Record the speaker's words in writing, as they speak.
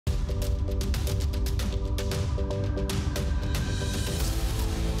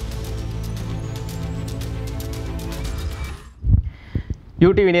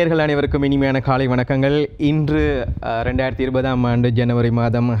UDV நேயர்கள் அனைவருக்கும் இனிமையான காலை வணக்கங்கள். இன்று 2020ஆம் ஆண்டு ஜனவரி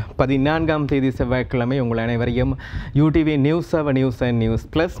மாதம் 14ஆம் தேதி செவ்வாய்க்கிழமை உங்கள் அனைவரையும் UDV news and news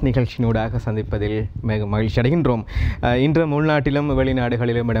plus நிகழ்ச்சியினூடாக சந்திப்பதில் மிக மகிழ்ச்சி அடைகின்றோம். இன்று உள்நாட்டிலும்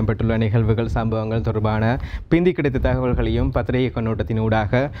வெளிநாடுகளிலும் இடம்பெற்றுள்ள நிகழ்வுகள் சம்பவங்கள் தொடர்பான பிந்தி கிடைத்த தகவல்களையும் பத்திரிகை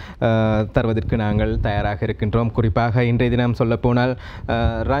கண்ணோட்டத்தினூடாக தருவதற்கு நாங்கள் தயாராக இருக்கின்றோம். குறிப்பாக இன்றைய தினம் சொல்லப்போனால்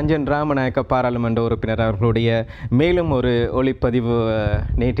ரஞ்சன் ராமநாயக்க பாராளுமன்ற உறுப்பினர் அவர்களுடைய மேலும் ஒரு ஒளிப்பதிவு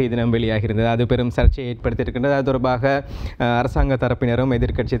நேற்றைய தினம் வெளியாகியிருந்தது. அது பெரும் சர்ச்சையை ஏற்படுத்தியிருக்கின்றது. அது தொடர்பாக அரசாங்க தரப்பினரும்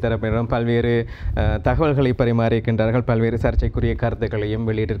எதிர்க்கட்சி தரப்பினரும் பல்வேறு தகவல்களை பரிமாறியிருக்கின்றார்கள். பல்வேறு சர்ச்சைக்குரிய கருத்துக்களையும்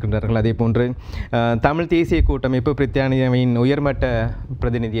வெளியிட்டிருக்கின்றார்கள். அதே போன்று தமிழ் தேசிய கூட்டமைப்பு பிரித்தானியாவின் உயர்மட்ட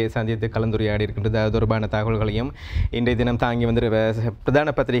பிரதிநிதியை சந்தித்து கலந்துரையாடி இருக்கின்றது. அது தொடர்பான தகவல்களையும் இன்றைய தினம்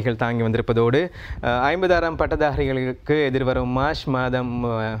பிரதான பத்திரிகைகள் தாங்கி வந்திருப்பதோடு 56ஆம் பட்டதாரிகளுக்கு எதிர்வரும் மார்ச் மாதம்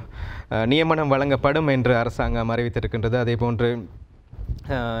நியமனம் வழங்கப்படும் என்று அரசாங்கம் அறிவித்திருக்கின்றது. அதே போன்று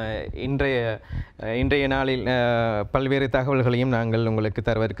இன்றைய நாளில் பல்வேறு தகவல்களையும் நாங்கள் உங்களுக்கு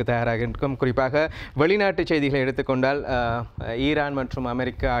தருவதற்கு தயாராக இருக்கோம். குறிப்பாக வெளிநாட்டு செய்திகளை எடுத்துக்கொண்டால் ஈரான் மற்றும்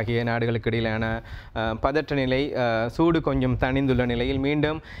அமெரிக்கா ஆகிய நாடுகளுக்கு இடையிலான பதற்ற நிலை சூடு கொஞ்சம் தணிந்துள்ள நிலையில்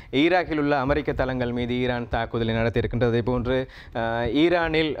மீண்டும் ஈராக்கில் உள்ள அமெரிக்க தளங்கள் மீது ஈரான் தாக்குதலை நடத்தியிருக்கின்றது. அதே போன்று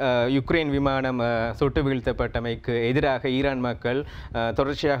ஈரானில் யுக்ரைன் விமானம் சுட்டு வீழ்த்தப்பட்டமைக்கு எதிராக ஈரான் மக்கள்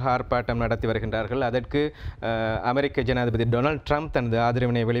தொடர்ச்சியாக ஆர்ப்பாட்டம் நடத்தி வருகின்றார்கள். அதற்கு அமெரிக்க ஜனாதிபதி டொனால்ட் ட்ரம்ப் தனது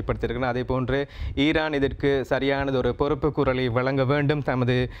ஆதரவினை வெளிப்படுத்தியிருக்கிறார். அதே போன்று ஈரான் இதற்கு சரியானது ஒரு பொறுப்பு குரலை வழங்க வேண்டும்.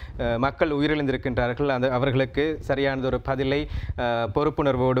 தமது மக்கள் உயிரிழந்திருக்கின்றார்கள், அவர்களுக்கு சரியானது ஒரு பதிலை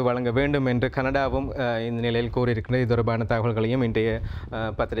பொறுப்புணர்வோடு வழங்க வேண்டும் என்று கனடாவும் இந்த நிலையில் கூறியிருக்கின்றது. இது தொடர்பான தகவல்களையும் இன்றைய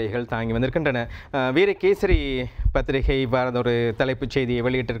பத்திரிகைகள் தாங்கி வந்திருக்கின்றன. வீரகேசரி பத்திரிகை ஒரு தலைப்புச் செய்தியை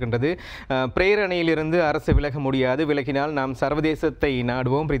வெளியிட்டிருக்கின்றது. பிரேரணையிலிருந்து அரசு விலக முடியாது, விலகினால் நாம் சர்வதேசத்தை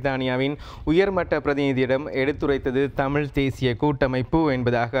நாடுவோம். பிரித்தானியாவின் உயர்மட்ட பிரதிநிதியிடம் எடுத்துரைத்தது தமிழ் தேசிய கூட்டமைப்பு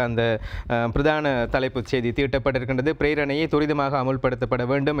என்பதாக அந்த பிரதான தலைப்புச் செய்தி தீட்டப்பட்டிருக்கின்றது. பிரேரணையை துரிதமாக அமுல்படுத்தப்பட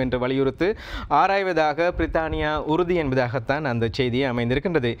வேண்டும் என்று வலியுறுத்தி ஆராய்வதாக பிரித்தானியா உறுதி என்பதாகத்தான் அந்த செய்தி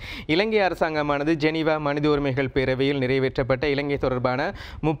அமைந்திருக்கின்றது. இலங்கை அரசாங்கமானது ஜெனீவா மனித உரிமைகள் பேரவையில் நிறைவேற்றப்பட்ட இலங்கை தொடர்பான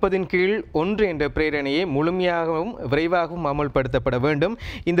 30/1 என்ற பிரேரணையை முழுமையாகவும் விரைவாகவும் அமுல்படுத்தப்பட வேண்டும்.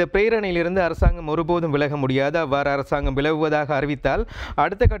 இந்த பிரேரணையிலிருந்து அரசாங்கம் ஒருபோதும் விலக முடியாது. அவ்வாறு அரசாங்கம் விலகுவதாக அறிவித்தால்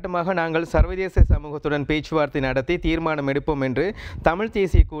அடுத்த கட்டமாக நாங்கள் சர்வதேச சமூகத்துடன் பேச்சுவார்த்தை நடத்தி தீர்மானம் எடுப்போம் என்று தமிழ்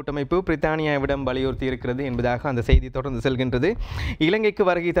தேசிய கூட்டமைப்பு பிரித்தானியாவிடம் வலியுறுத்தி இருக்கிறது என்பதாக அந்த செய்தி தொடர்ந்து செல்கின்றது. இலங்கைக்கு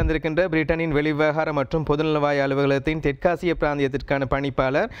வருகை தந்திருக்கின்ற பிரிட்டனின் வெளிவிவகார மற்றும் பொதுநலவாய அலுவலகத்தின் தெற்காசிய பிராந்தியத்திற்கான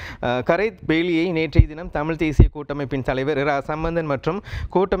பணிப்பாளர் கரைத் பெய்லியை நேற்றைய தினம் தமிழ் தேசிய கூட்டமைப்பின் தலைவர் இரா சம்பந்தன் மற்றும்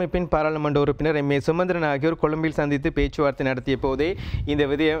கூட்டமைப்பின் பாராளுமன்ற உறுப்பினர் எம் ஏ சுமந்திரன் ஆகியோர் கொழும்பில் சந்தித்து பேச்சுவார்த்தை நடத்திய போதே இந்த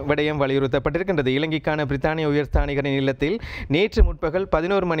விடயம் வலியுறுத்தப்பட்டிருக்கின்றது. இலங்கைக்கான பிரித்தானிய உயர்ஸ்தானிகரின் இல்லத்தில் நேற்று முற்பகல்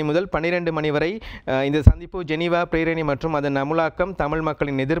 11 மணி முதல் 12 மணி வரை இந்த சந்திப்பு ஜெனீவா பிரேரணை மற்றும் அதன் அமுலாக்கம், தமிழ்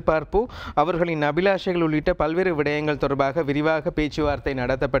மக்களின் எதிர்பார்ப்பு, அவர்களின் அபிலாஷைகள் உள்ளிட்ட பல்வேறு விடயங்கள் தொடர்பாக விரிவாக பேச்சுவார்த்தை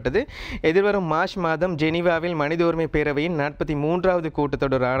நடத்தப்பட்டது. எதிர்வரும் மார்ச் மாதம் ஜெனீவாவில் மனித உரிமை பேரவையின் 43வது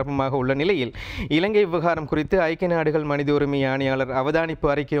கூட்டத்தொடர் ஆரம்பமாக உள்ள நிலையில் இலங்கை விவகாரம் குறித்து ஐக்கிய நாடுகள் மனித உரிமை ஆணையாளர் அவதானிப்பு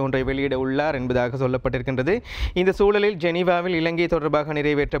அறிக்கை ஒன்றை வெளியிட உள்ளார் என்பதாக சொல்லப்பட்டிருக்கின்றது. இந்த சூழலில் ஜெனீவாவில் இலங்கை தொடர்பாக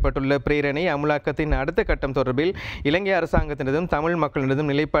நிறைவேற்றப்பட்டுள்ள பிரேரணை அமுலாக்கத்தின் அடுத்த கட்டம் தொடர்பில் இலங்கை அரசாங்கத்தினதும் தமிழ் மக்களினதும்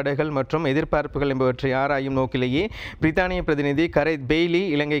நிலைப்பாடுகள் மற்றும் எதிர்பார்ப்புகள் என்பவற்றை ஆராயும் நோக்கிலேயே பிரித்தானிய பிரதிநிதி கரைத் பெய்லி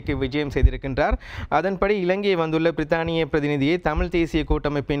இலங்கைக்கு விஜயம் செய்திருக்கின்றார். அதன்படி இலங்கை வந்துள்ள பிரித்தானிய பிரதிநிதியை தமிழ் தேசிய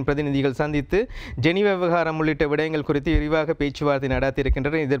கூட்டமைப்பின் பிரதிநிதிகள் சந்தித்து ஜெனீவா விவகாரம் உள்ளிட்ட விடயங்கள் குறித்து விரிவாக பேச்சுவார்த்தை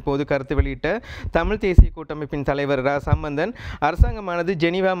நடத்தியிருக்கின்றனர். இதன்போது கருத்து வெளியிட்ட தமிழ் தேசிய கூட்டமைப்பின் தலைவர் இரா சம்பந்தன் அரசாங்கமானது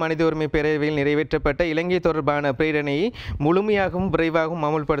ஜெனீவா மனித உரிமை பேரவையில் நிறைவேற்றப்பட்ட இலங்கை தொடர்பான பிரேரணையை முழுமையாகவும் விரைவாகவும்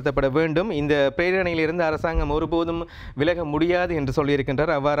அமுல்படுத்தப்பட வேண்டும். இந்த பிரேரணையிலிருந்து அரசாங்கம் ஒருபோதும் விலக முடியாது என்று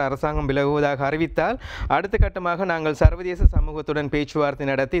சொல்லியிருக்கின்றார். அவ்வாறு அரசாங்கம் விலகுவதாக அறிவித்தால் அடுத்த கட்டமாக நாங்கள் சர்வதேச சமூகத்துடன் பேச்சுவார்த்தை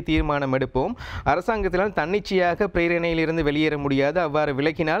நடத்தி தீர்மானம் எடுப்போம். அரசாங்கத்தினால் தன்னிச்சையாக பிரேரணையிலிருந்து வெளியேற முடியாது. அவ்வாறு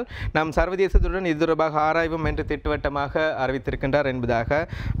விலகினால் நாம் சர்வதேசத்துடன் இது தொடர்பாக ஆராய்வோம் என்று திட்டவட்டமாக அறிவித்திருக்கின்றார் என்பதாக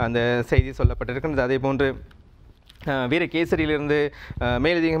அந்த செய்தி சொல்லப்பட்டிருக்கின்றது. அதே போன்று வீரகேசரியிலிருந்து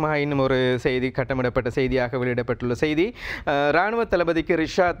மேலதிகமாக இன்னும் ஒரு செய்தி, கட்டமிடப்பட்ட செய்தியாக வெளியிடப்பட்டுள்ள செய்தி. இராணுவ தளபதிக்கு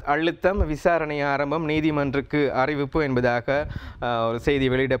ரிஷாத் அழுத்தம், விசாரணை ஆரம்பம், நீதிமன்றுக்கு அறிவிப்பு என்பதாக ஒரு செய்தி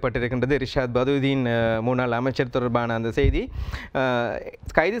வெளியிடப்பட்டிருக்கின்றது. ரிஷாத் பதுதீன் முன்னாள் அமைச்சர் தொடர்பான அந்த செய்தி.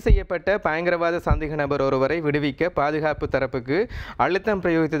 கைது செய்யப்பட்ட பயங்கரவாத சந்தேக நபர் ஒருவரை விடுவிக்க பாதுகாப்பு தரப்புக்கு அழுத்தம்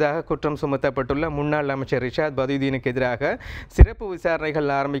பிரயோகித்ததாக குற்றம் சுமத்தப்பட்டுள்ள முன்னாள் அமைச்சர் ரிஷாத் பதுதீனுக்கு எதிராக சிறப்பு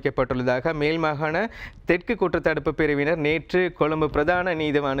விசாரணைகள் ஆரம்பிக்கப்பட்டுள்ளதாக மேல் மாகாண தெற்கு குற்றத்தடுப்பு சிறப்பு பிரிவினர் நேற்று கொழும்பு பிரதான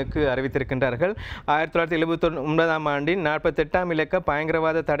நீதிவானுக்கு அறிவித்திருக்கின்றார்கள். 1979ஆம் ஆண்டின் 48ஆம் இலக்க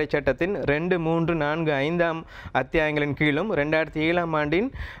பயங்கரவாத தடை சட்டத்தின் 2, 3, 4, 5ஆம் அத்தியாயங்களின் கீழும் 2007ஆம் ஆண்டின்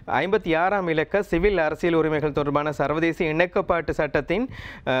 56ஆம் இலக்க சிவில் அரசியல் உரிமைகள் தொடர்பான சர்வதேச இணக்கப்பாட்டு சட்டத்தின்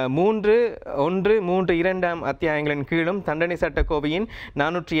 3, 1, 3, 2ஆம் அத்தியாயங்களின் கீழும் தண்டனை சட்டக்கோவையின்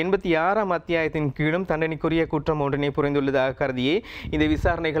 486ஆம் அத்தியாயத்தின் கீழும் தண்டனைக்குரிய குற்றம் ஒன்றினை புரிந்துள்ளதாக கருதியே இந்த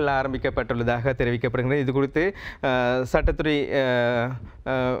விசாரணைகள் ஆரம்பிக்கப்பட்டுள்ளதாக தெரிவிக்கப்படுகிறது. இது குறித்து சட்டத்துறை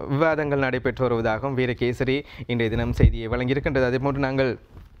விவாதங்கள் நடைபெற்று வருவதாகவும் வீரகேசரி இன்றைய தினம் செய்தியை வழங்கியிருக்கின்றது. அதேபோன்று நாங்கள்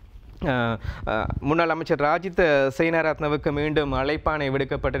முன்னாள் அமைச்சர் ராஜித சேனாரத்னவுக்கு மீண்டும் அழைப்பாணை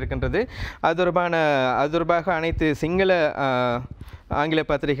விடுக்கப்பட்டிருக்கின்றது. அது தொடர்பாக அனைத்து சிங்கள ஆங்கில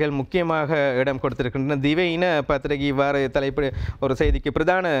பத்திரிகைகள் முக்கியமாக இடம் கொடுத்திருக்கின்றன. திவையின பத்திரிகை இவ்வாறு தலைப்பு ஒரு செய்திக்கு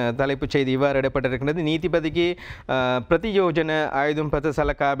பிரதான தலைப்புச் செய்தி இவ்வாறு இடப்பட்டிருக்கின்றது. நீதிபதிக்கு பிரதியோஜன ஆயுதம் பத்து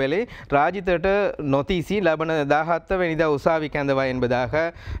சலக்காபலே ராஜிதட்ட நொத்தீசி லபன தாகத்த வெனிதா உசாவி கந்தவா என்பதாக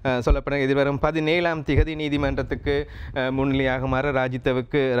சொல்லப்படுகிறது. எதிர்வரும் 17ஆம் திகதி நீதிமன்றத்துக்கு முன்னிலையாகுமாறு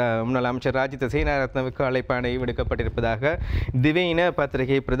ராஜித்தவுக்கு முன்னாள் அமைச்சர் ராஜித சேனாரத்னவுக்கு அழைப்பாணை விடுக்கப்பட்டிருப்பதாக திவையின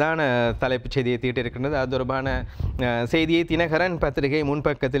பத்திரிகை பிரதான தலைப்புச் செய்தியை தீட்டிருக்கின்றது. அது தொடர்பான செய்தியை தினகரன் பத்திரிகை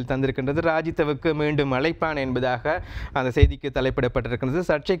முன்பக்கத்தில் தந்திருக்கின்றது. ராஜித்தவுக்கு மீண்டும் அழைப்பான் என்பதாக அந்த செய்திக்கு தலைப்பிடப்பட்டிருக்கின்றது.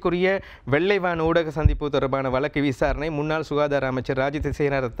 சர்ச்சைக்குரிய வெள்ளைவான் ஊடக சந்திப்பு தொடர்பான வழக்கு விசாரணை முன்னாள் சுகாதார அமைச்சர் ராஜித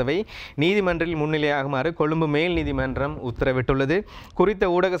சேனாரத்னவை நீதிமன்றில் முன்னிலையாகுமாறு கொழும்பு மேல் நீதிமன்றம் உத்தரவிட்டுள்ளது. குறித்த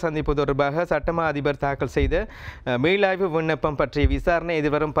ஊடக சந்திப்பு தொடர்பாக சட்டமா அதிபர் தாக்கல் செய்த மீளாய்வு விண்ணப்பம் பற்றிய விசாரணை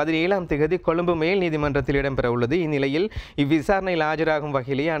எதிர்வரும் 17ஆம் திகதி கொழும்பு மேல் நீதிமன்றத்தில் இடம்பெற உள்ளது. இந்நிலையில் இவ்விசாரணையில் ஆஜராகும்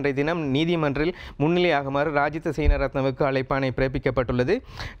வகையிலேயே அன்றைய தினம் நீதிமன்றில் முன்னிலையாகுமாறு ராஜித சேனாரத்னவுக்கு அழைப்பாணை பிறப்பிக்கப்பட்டுள்ளது.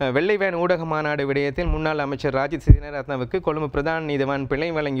 வெள்ளைவேன் ஊடக மாநாடு விடயத்தில் முன்னாள் அமைச்சர் ராஜித சேனாரத்னவுக்கு கொழும்பு பிரதான நீதிவான் பிழை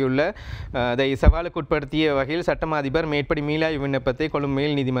வழங்கியுள்ள அதை சவாலுக்குட்படுத்திய வகையில் சட்டமா அதிபர் மேற்படி மீளாய்வு விண்ணப்பத்தை கொழும்பு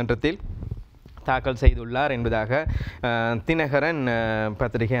மேல் நீதிமன்றத்தில் தாக்கல் செய்துள்ளார் என்பதாக தினகரன்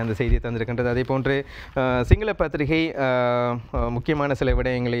பத்திரிகை அந்த செய்தியை தந்திருக்கின்றது. அதே போன்று சிங்கள பத்திரிகை முக்கியமான சில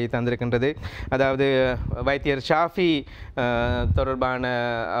விடயங்களை தந்திருக்கின்றது. அதாவது வைத்தியர் ஷாஃபி தொடர்பான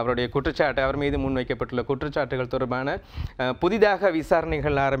அவருடைய குற்றச்சாட்டு, அவர் மீது முன்வைக்கப்பட்டுள்ள குற்றச்சாட்டுகள் தொடர்பான புதிதாக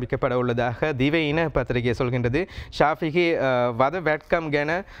விசாரணைகள் ஆரம்பிக்கப்பட உள்ளதாக திவையின பத்திரிகை சொல்கின்றது. ஷாஃபிக்கு வத வேட்கம்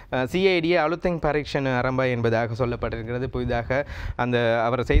கென சிஐடியை அழுத்தங் பரீட்சன் ஆரம்ப என்பதாக சொல்லப்பட்டிருக்கிறது. புதிதாக அந்த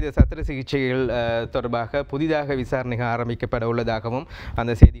அவர் செய்த சத்திர சிகிச்சைகள் தொடர்பாக புதிதாக விசாரணைகள் ஆரம்பிக்கப்பட உள்ளதாகவும்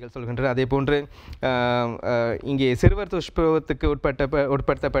அந்த செய்திகள் சொல்கின்றன. அதே போன்று இங்கே சிறுவர் துஷ்பிரயோகத்துக்கு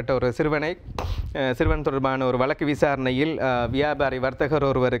உட்படுத்தப்பட்ட ஒரு சிறுவன் தொடர்பான ஒரு வழக்கு விசாரணையில் வியாபாரி வர்த்தகர்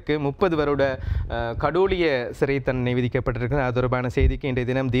ஒருவருக்கு 30 வருட கடூழிய சிறை தண்டனை விதிக்கப்பட்டிருக்கிறது. அது தொடர்பான செய்திக்கு இன்றைய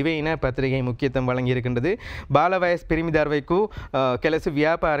தினம் திவையின பத்திரிகை முக்கியத்துவம் வழங்கியிருக்கின்றது. பாலவயஸ் பிரிமிதார்வைக்கு கெலசு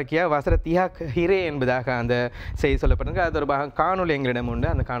வியாபாரிக்கியா வசர தியாக் ஹிரே என்பதாக அந்த செய்தி சொல்லப்பட்டிருக்கு. அது தொடர்பாக காணொலி எங்களிடம்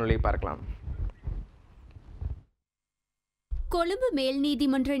உண்டு. அந்த காணொலியை பார்க்கலாம். கொழும்பு மேல்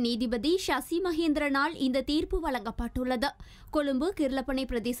நீதிமன்ற நீதிபதி சசி மகேந்திரனால் இந்த தீர்ப்பு வழங்கப்பட்டுள்ளது. கொழும்பு கிர்லப்பனை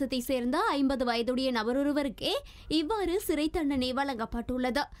பிரதேசத்தை சேர்ந்த 50 வயதுடைய நபரொருவருக்கே இவ்வாறு சிறை தண்டனை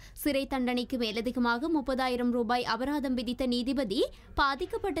வழங்கப்பட்டுள்ளது. சிறை தண்டனைக்கு மேலதிகமாக 30,000 ரூபாய் அபராதம் விதித்த நீதிபதி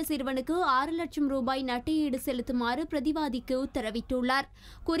பாதிக்கப்பட்ட சிறுவனுக்கு 6 லட்சம் ரூபாய் நட்டையீடு செலுத்துமாறு பிரதிவாதிக்கு உத்தரவிட்டுள்ளார்.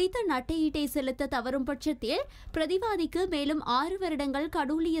 குறித்த நட்டையீட்டை செலுத்த தவறும் பட்சத்தில் பிரதிவாதிக்கு மேலும் 6 வருடங்கள்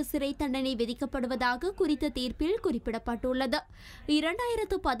கடூழிய சிறை தண்டனை விதிக்கப்படுவதாக குறித்த தீர்ப்பில் குறிப்பிடப்பட்டுள்ளது.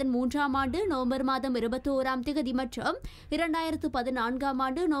 2013ஆம் ஆண்டு நவம்பர் மாதம் 21ஆம் தேதி மற்றும் 2014ஆம்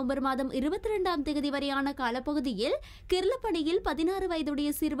ஆண்டு நவம்பர் மாதம் 22ஆம் தேதி வரையான காலப்பகுதியில் கிர்லப்பனையில் 16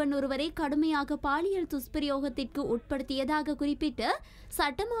 வயதுடைய சிறுவன் ஒருவரை கடுமையாக பாலியல் துஷ்பிரயோகத்திற்கு உட்படுத்தியதாக குறிப்பிட்டு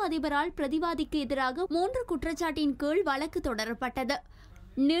சட்டமா அதிபரால் பிரதிவாதிக்கு எதிராக 3 குற்றச்சாட்டின் கீழ் வழக்கு தொடரப்பட்டது.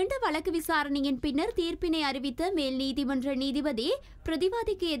 நீண்ட வழக்கு விசாரணையின் பின்னர் தீர்ப்பினை அறிவித்த மேல் நீதிமன்ற நீதிபதி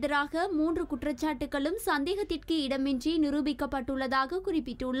பிரதிவாதிக்கு எதிராக 3 குற்றச்சாட்டுகளும் சந்தேகத்திற்கு இடமின்றி நிரூபிக்கப்பட்டுள்ளதாக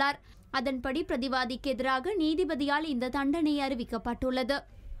குறிப்பிட்டுள்ளார். அதன்படி பிரதிவாதிக்கு எதிராக நீதிபதியால் இந்த தண்டனை அறிவிக்கப்பட்டுள்ளது.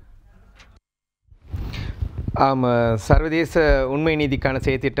 சர்வதேச உண்மை நீதிக்கான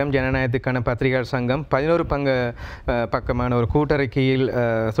செயற்திட்டம் ஜனநாயகத்துக்கான பத்திரிகையாளர் சங்கம் 11 பக்கமான ஒரு கூட்டறிக்கையில்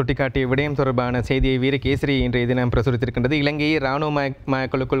சுட்டிக்காட்டிய விடயம் தொடர்பான செய்தியை வீரகேசரி இன்றைய தினம் பிரசுரித்திருக்கின்றது. இலங்கையை இராணுவ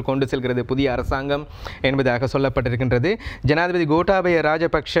மயக்குழுக்குள் கொண்டு செல்கிறது புதிய அரசாங்கம் என்பதாக சொல்லப்பட்டிருக்கின்றது. ஜனாதிபதி கோட்டாபய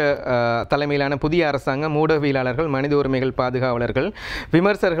ராஜபக்ஷ தலைமையிலான புதிய அரசாங்கம் ஊடகவியலாளர்கள், மனித உரிமைகள் பாதுகாவலர்கள்,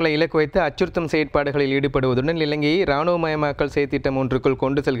 விமர்சகர்களை இலக்கு வைத்து அச்சுறுத்தும் செயற்பாடுகளில் ஈடுபடுவதுடன் இலங்கையை இராணுவமயமாக்கல் செயற்திட்டம் ஒன்றுக்குள்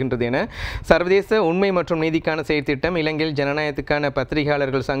கொண்டு செல்கின்றது என சர்வதேச உண்மை மற்றும் நீதி நீதிக்கான செயற்திட்டம், இலங்கையில் ஜனநாயகத்துக்கான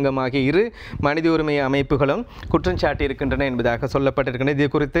பத்திரிகையாளர்கள் சங்கம் ஆகிய இரு மனித உரிமை அமைப்புகளும் குற்றம் சாட்டியிருக்கின்றன என்பதாக சொல்லப்பட்டிருக்கின்றன. இது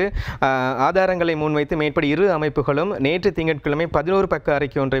குறித்து ஆதாரங்களை முன்வைத்து மேற்படி இரு அமைப்புகளும் நேற்று திங்கட்கிழமை 11 பக்க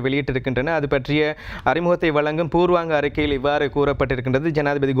அறிக்கை ஒன்றை வெளியிட்டிருக்கின்றன. அது பற்றிய அறிமுகத்தை வழங்கும் பூர்வாங்க அறிக்கையில் இவ்வாறு கூறப்பட்டிருக்கின்றது.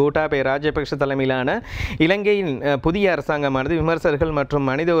 ஜனாதிபதி கோட்டாபய ராஜபக்ஷ தலைமையிலான இலங்கையின் புதிய அரசாங்கமானது விமர்சகர்கள் மற்றும்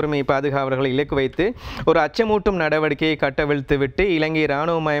மனித உரிமை பாதுகாவலர்களை இலக்கு வைத்து ஒரு அச்சமூட்டும் நடவடிக்கையை கட்டவிழ்த்துவிட்டு இலங்கை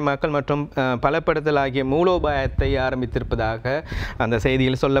இராணுவமயமாக்கல் மற்றும் பலப்படுத்தல் ஆகிய மூலோபாயத்தை ஆரம்பித்திருப்பதாக அந்த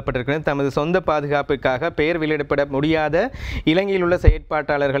செய்தியில் சொல்லப்பட்டிருக்கிறது. தமது சொந்த பாதுகாப்புக்காக பெயர் வெளியிடப்பட முடியாத இலங்கையில் உள்ள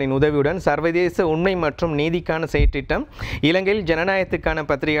செயற்பாட்டாளர்களின் உதவியுடன் சர்வதேச உண்மை மற்றும் நீதிக்கான செயற்றிட்டம், இலங்கையில் ஜனநாயகத்துக்கான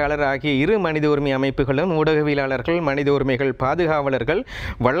பத்திரிகையாளர் ஆகிய இரு மனித உரிமை அமைப்புகளும் ஊடகவியலாளர்கள், மனித உரிமைகள் பாதுகாவலர்கள்,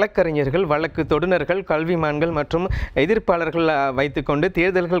 வழக்கறிஞர்கள், வழக்கு தொடுநர்கள், கல்விமான்கள் மற்றும் எதிர்ப்பாளர்கள் வைத்துக்கொண்டு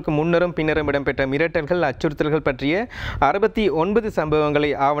தேர்தல்களுக்கு முன்னரும் பின்னரும் இடம்பெற்ற மிரட்டல்கள், அச்சுறுத்தல்கள் பற்றிய 69 சம்பவங்களை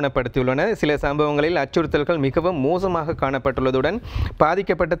ஆவணப்படுத்தியுள்ளன. சில சம்பவங்களில் அச்சுறுத்தல்கள் மிகவும் மோசமாக காணப்பட்டுள்ளதுடன்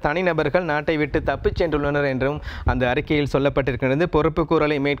பாதிக்கப்பட்ட தனிநபர்கள் நாட்டை விட்டு தப்பிச் சென்றுள்ளனர் என்றும் அந்த அறிக்கையில் சொல்லப்பட்டிருக்கிறது. பொறுப்பு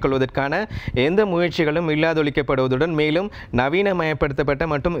கூறலை மேற்கொள்வதற்கான எந்த முயற்சிகளும் இல்லாதொழிக்கப்படுவதுடன் மேலும் நவீனமயப்படுத்தப்பட்ட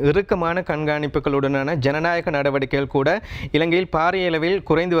மற்றும் இறுக்கமான கண்காணிப்புகளுடனான ஜனநாயக நடவடிக்கைகள் கூட இலங்கையில் பாரிய அளவில்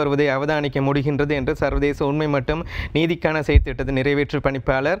குறைந்து வருவதை அவதானிக்க முடிகின்றது என்று சர்வதேச உண்மை மற்றும் நீதிக்கான செயற்திட்டத்தின் நிறைவேற்று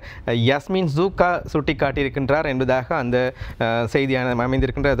பணிப்பாளர் யஸ்மின் ஜூகா சுட்டிக்காட்டியிருக்கின்றார் என்பதாக அந்த செய்தியான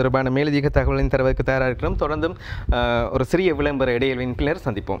அமைந்திருக்கின்ற தொடர்பான மேலதிக தகவலின் தருவதற்கு தயாராக இருக்கிறோம். தொடர்ந்தும் ஒரு சிறிய விளம்பர இடைவெளியின் பின்னர்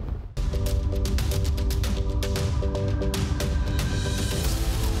சந்திப்போம்.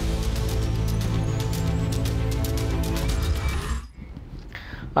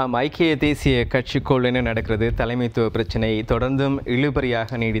 ஐக்கிய தேசிய கட்சிக்குள் என்ன நடக்கிறது? தலைமைத்துவ பிரச்சினை தொடர்ந்தும்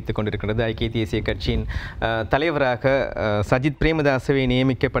இழுபறியாக நீடித்துக் கொண்டிருக்கிறது. ஐக்கிய தேசிய கட்சியின் தலைவராக சஜித் பிரேமதாசவை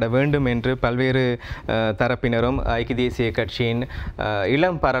நியமிக்கப்பட வேண்டும் என்று பல்வேறு தரப்பினரும் ஐக்கிய தேசிய கட்சியின்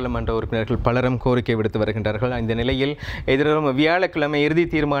இளம் பாராளுமன்ற உறுப்பினர்கள் பலரும் கோரிக்கை விடுத்து வருகின்றார்கள். இந்த நிலையில் எதிர்வரும் வியாழக்கிழமை இறுதி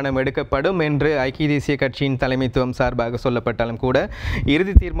தீர்மானம் எடுக்கப்படும் என்று ஐக்கிய தேசிய கட்சியின் தலைமைத்துவம் சார்பாக சொல்லப்பட்டாலும் கூட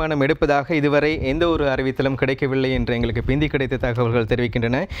இறுதி தீர்மானம் எடுப்பதாக இதுவரை எந்த ஒரு அறிவித்தலும் கிடைக்கவில்லை என்று எங்களுக்கு பிந்தி கிடைத்த தகவல்கள்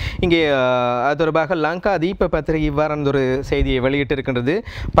தெரிவிக்கின்றன. இங்கே அது தொடர்பாக லங்கா தீப பத்திரிகை இவ்வாறான ஒரு செய்தியை வெளியிட்டிருக்கின்றது.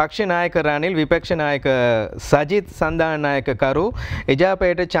 பக்ஷ நாயக்க ரணில் விபக்ஷ நாயக்க சஜித் சந்தான நாயக்க கரு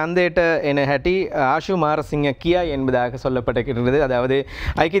எஜாபேட்ட சந்தேட்ட என ஹட்டி ஆஷு மாரசிங்க கியா என்பதாக சொல்லப்பட்டிருக்கிறது. அதாவது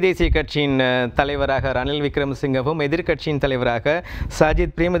ஐக்கிய தேசிய கட்சியின் தலைவராக ரணில் விக்ரமசிங்கவும் எதிர்க்கட்சியின் தலைவராக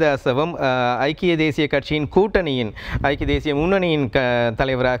சஜித் பிரேமதாசவும் ஐக்கிய தேசிய கட்சியின் கூட்டணியின் ஐக்கிய தேசிய முன்னணியின்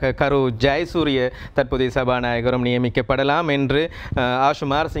தலைவராக கரு ஜெயசூரிய தற்போதைய சபாநாயகரும் நியமிக்கப்படலாம் என்று ஆஷு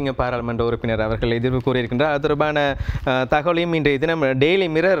மாரசிங்க பாராளுமன்ற உறுப்பினர் அவர்கள் எதிர்ப்பு கூறியிருக்கின்றார். அது தொடர்பான தகவலையும் இன்றைய தினம் டெய்லி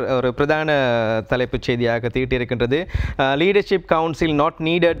மிரர் ஒரு பிரதான தலைப்புச் செய்தியாக தீட்டியிருக்கின்றது. Leadership council not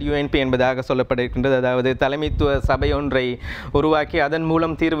needed UNP என்பதாக சொல்லப்பட்டிருக்கின்றது. அதாவது தலைமைத்துவ சபை ஒன்றை உருவாக்கி அதன்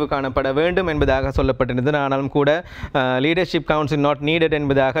மூலம் தீர்வு காணப்பட வேண்டும் என்பதாக சொல்லப்பட்டிருந்தது. ஆனாலும் கூட லீடர்ஷிப் கவுன்சில் நாட் நீடட்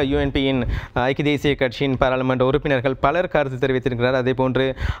என்பதாக யூஎன்பியின் ஐக்கிய தேசிய கட்சியின் பாராளுமன்ற உறுப்பினர்கள் பலர் கருத்து தெரிவித்திருக்கிறார். அதே போன்று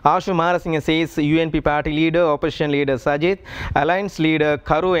Ashu Marasinghe chase UNP party leader opposition leader Sajith alliance leader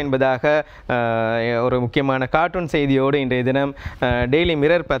கரு என்பதாக ஒரு முக்கியமான கார்ட்டூன் செய்தியோடு இன்றைய தினம் டெய்லி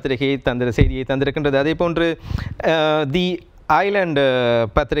மிரர் பத்திரிகை செய்தியை தந்திருக்கின்றது. அதே போன்று தி ஐலண்ட்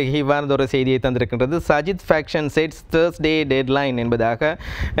பத்திரிகை இவ்வாறு ஒரு செய்தியை தந்திருக்கின்றது. Sajith faction sets Thursday deadline என்பதாக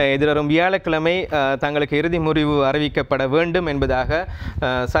எதிர்வரும் வியாழக்கிழமை தங்களுக்கு இறுதி முடிவு அறிவிக்கப்பட வேண்டும் என்பதாக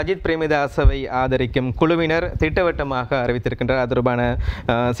சஜித் பிரேமதாசவை ஆதரிக்கும் குழுவினர் திட்டவட்டமாக அறிவித்திருக்கின்றனர். அது தொடர்பான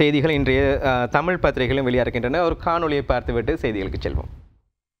செய்திகள் இன்றைய தமிழ் பத்திரிகைகளும் வெளியாகின்றன. ஒரு காணொலியை பார்த்துவிட்டு செய்திகளுக்கு செல்வோம்.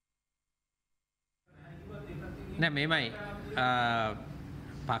 මෙමයි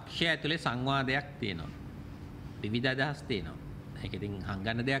පක්ෂය ඇතුලේ සංවාදයක් තියෙනවා. විවිධ අදහස් තියෙනවා. ඒක ඉතින්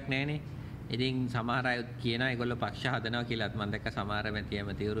හංගන්න දෙයක් නෑනේ. ඉතින් සමහර අය කියනවා ඒගොල්ලෝ පක්ෂ හදනවා කියලාත් මම දැක්ක සමහර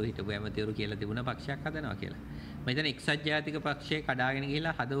ඇමතිවරු හිටපු ඇමතිවරු කියලා තිබුණා පක්ෂයක් හදනවා කියලා. මම හිතන්නේ එක්සත් ජාතික පක්ෂය කඩාගෙන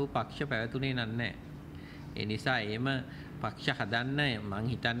ගිහිල්ලා හදපු පක්ෂ පැවතුනේ නැහැ. ඒ නිසා එහෙම පක්ෂ හදන්න මං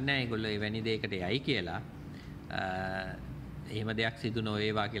හිතන්නේ ඒගොල්ලෝ එවැනි දෙයකට යයි කියලා. එහෙම දෙයක් සිදු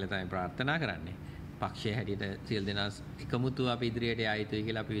නොවේවා කියලා තමයි ප්‍රාර්ථනා කරන්නේ. පක්ෂය හැටියට සියලු දෙනා එකමුතුව අපි ඉදිරියට යා යුතුයි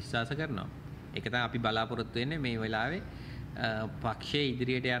කියලා අපි විශ්වාස කරනවා. ඒක තමයි අපි බලාපොරොත්තු වෙන්නේ මේ වෙලාවේ පක්ෂයේ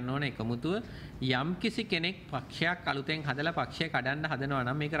ඉදිරියට යන්න ඕන එකමුතුව යම් කිසි කෙනෙක් පක්ෂයක් අලුතෙන් හදලා පක්ෂය කඩන්න හදනවා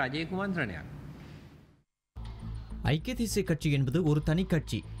නම් මේක රජයේ කුමන්ත්‍රණයක්. ஐக்கிய தேசிய கட்சி என்பது ஒரு தனி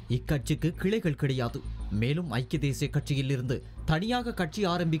கட்சி. இக்கட்சிக்கு கிளைகள் கிடையாது. மேலும் ஐக்கிய தேசிய கட்சியில் இருந்து தனியாக கட்சி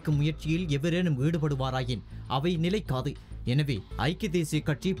ஆரம்பிக்கும் முயற்சியில் எவரேனும் ஈடுபடுவாராயின் அவை நிலைக்காது. எனவே ஐக்கிய தேசிய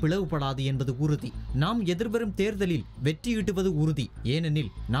கட்சி பிளவுபடாது என்பது உறுதி. நாம் எதிர்வரும் தேர்தலில் வெற்றியீட்டுவது உறுதி.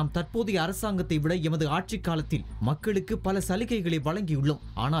 ஏனெனில் நாம் தற்போதைய அரசாங்கத்தை விட எமது ஆட்சி காலத்தில் மக்களுக்கு பல சலுகைகளை வழங்கியுள்ளோம்.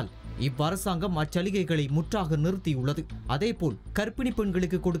 ஆனால் இவ்வரசாங்கம் அச்சலுகைகளை முற்றாக நிறுத்தியுள்ளது. அதேபோல் கர்ப்பிணி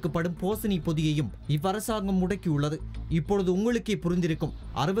பெண்களுக்கு கொடுக்கப்படும் போசணி பொதியையும் இவ்வரசாங்கம் முடக்கியுள்ளது. இப்பொழுது உங்களுக்கே புரிந்திருக்கும்,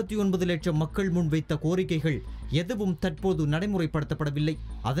 69 லட்சம் மக்கள் முன்வைத்த கோரிக்கைகள் எதுவும் தற்போது நடைமுறைப்படுத்தப்படவில்லை.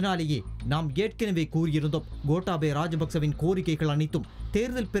 அதனாலேயே நாம் ஏற்கனவே கூறியிருந்தோம், கோட்டாபய ராஜபக்சவின் கோரிக்கைகள் அனைத்தும்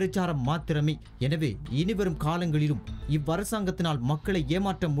தேர்தல் பிரச்சாரம் மாத்திரமே. எனவே இனிவரும் காலங்களிலும் இவ்வரசாங்கத்தினால் மக்களை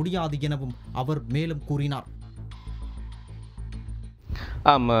ஏமாற்ற முடியாது எனவும் அவர் மேலும் கூறினார்.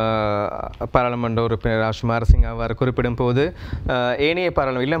 ஆம், பாராளுமன்ற உறுப்பினர் ராஜ்குமார் அவ்வாறு குறிப்பிடும் போது ஏனைய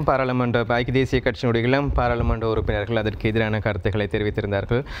இளம் பாராளுமன்ற ஐக்கிய தேசிய கட்சியினுடைய இளம் பாராளுமன்ற உறுப்பினர்கள் அதற்கு எதிரான கருத்துக்களை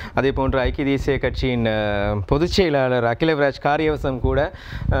தெரிவித்திருந்தார்கள். அதே போன்று ஐக்கிய தேசிய கட்சியின் பொதுச் செயலாளர் அகிலவிராஜ் காரியவசம் கூட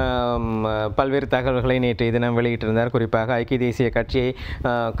பல்வேறு தகவல்களை நேற்றைய தினம் வெளியிட்டிருந்தார். குறிப்பாக ஐக்கிய தேசிய கட்சியை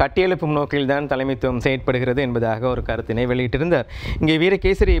கட்டியெழுப்பும் நோக்கில்தான் தலைமைத்துவம் செயற்படுகிறது என்பதாக ஒரு கருத்தினை வெளியிட்டிருந்தார். இங்கே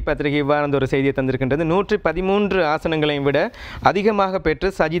வீரகேசரி பத்திரிகை இவ்வாறு ஒரு செய்தியை தந்திருக்கின்றது. 113 ஆசனங்களையும் விட அதிகமாக பெற்று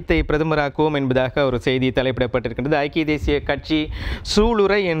சஜித்தை பிரதமராக்குவோம் என்பதாக ஒரு செய்தி தலைப்பிடப்பட்டிருக்கின்றது. ஐக்கிய தேசிய கட்சி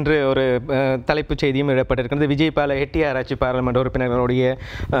சூளுரை என்று ஒரு தலைப்புச் செய்தியும் இடப்பட்டிருக்கிறது. விஜயபால ஹெட்டியாராய்ச்சி பாராளுமன்ற உறுப்பினர்களுடைய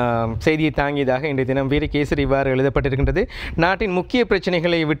செய்தியை தாங்கியதாக இன்றைய தினம் வீரகேசரி இவ்வாறு எழுதப்பட்டிருக்கின்றது. நாட்டின் முக்கிய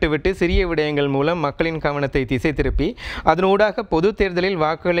பிரச்சனைகளை விட்டுவிட்டு சிறிய விடயங்கள் மூலம் மக்களின் கவனத்தை திசை திருப்பி அதனூடாக பொது தேர்தலில்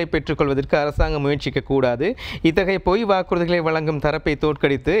வாக்குகளை பெற்றுக்கொள்வதற்கு அரசாங்கம் முயற்சிக்க கூடாது. இத்தகைய பொய் வாக்குறுதிகளை வழங்கும் தரப்பை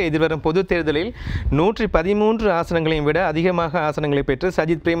தோற்கடித்து எதிர்வரும் பொது தேர்தலில் 113 ஆசனங்களையும் விட அதிகமாக ஆசனங்களை பெற்று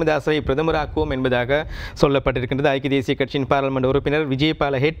சஜித் பிரேமதாசவை பிரதமராக்குவோம் என்பதாக சொல்லப்பட்டிருக்கின்றது. ஐக்கிய தேசிய கட்சியின் பாராளுமன்ற உறுப்பினர்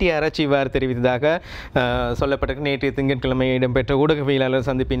விஜயபால ஹெட்டியாராய்ச்சி இவ்வாறு தெரிவித்ததாக சொல்லப்பட்டிருக்கு. நேற்றைய திங்கட்கிழமை இடம்பெற்ற ஊடகவியலாளர்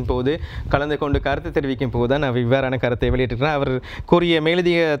சந்திப்பின் போது கலந்து கொண்டு கருத்து தெரிவிக்கும் போதுதான் அவர் இவ்வாறான கருத்தை வெளியிட்டிருக்கிறார். அவர் கூறிய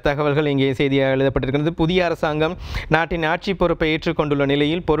மேலதிக தகவல்கள் இங்கே செய்தியாக எழுதப்பட்டிருக்கிறது. புதிய அரசாங்கம் நாட்டின் ஆட்சி பொறுப்பை ஏற்றுக்கொண்டுள்ள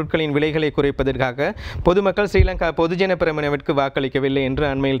நிலையில் பொருட்களின் விலைகளை குறைப்பதற்காக பொதுமக்கள் ஸ்ரீலங்கா பொதுஜன பெரமுனவிற்கு வாக்களிக்கவில்லை என்று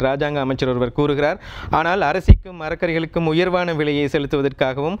அண்மையில் ராஜாங்க அமைச்சர் ஒருவர் கூறுகிறார். ஆனால் அரிசிக்கும் மரக்கறிகளுக்கும் உயர்வான விலையை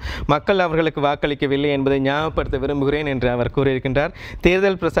செலுத்துவதற்காகவும் மக்கள் அவர்களுக்கு வாக்களிக்கவில்லை என்பதை ஞாபகப்படுத்த விரும்புகிறேன் என்று அவர் கூறியிருக்கின்றார்.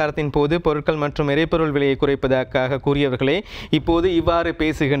 தேர்தல் பிரசாரத்தின் போது பொருட்கள் மற்றும் எரிபொருள் விலையை குறைப்பதற்காக கூறியவர்களே இப்போது இவ்வாறு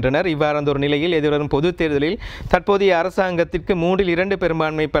பேசுகின்றனர். இவ்வாறான ஒரு நிலையில் எதிர்வரும் பொது தேர்தலில் தற்போதைய அரசாங்கத்திற்கு 3/2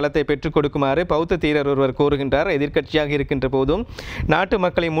 பெரும்பான்மை பலத்தை பெற்றுக் கொடுக்குமாறு பௌத்த தீரர் ஒருவர் கோருகின்றார். எதிர்க்கட்சியாக இருக்கின்ற போதும் நாட்டு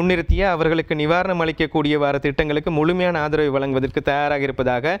மக்களை முன்னிறுத்திய அவர்களுக்கு நிவாரணம் அளிக்கக்கூடியவாறு திட்டங்களுக்கு முழுமையான ஆதரவை வழங்குவதற்கு தயாராக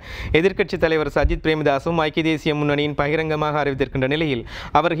இருப்பதாக எதிர்க்கட்சித் தலைவர் சஜித் பிரேமதாசும் ஐக்கிய தேசிய முன்னணியின் பகிரங்கமாக அறிவித்திருக்கின்ற நிலையில்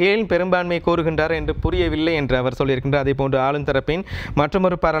அவர் ஏன் பெரும்பான்மை கோருகின்றார் என்று புரியவில்லை என்று அவர் சொல்லியிருக்கின்றார். அதேபோன்று ஆளும் தரப்பின்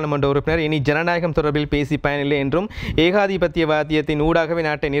மற்றொரு பாராளுமன்ற உறுப்பினர் இனி ஜனநாயகம் தொடர்பில் பேசி பயனில்லை என்றும் ஏகாதிபத்தியவாதியத்தின் ஊடாகவே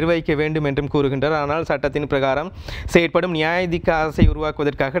நாட்டை நிர்வகிக்க வேண்டும் என்றும் கூறுகின்றார். ஆனால் சட்டத்தின் பிரகாரம் செயற்படும் நியாயாதிக்க அரசை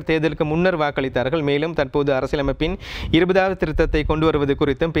உருவாக்குவதற்காக தேர்தலுக்கு முன்னர் வாக்களித்தார்கள். மேலும் தற்போது அரசியலமைப்பின் 20வது திருத்தத்தை கொண்டு வருவது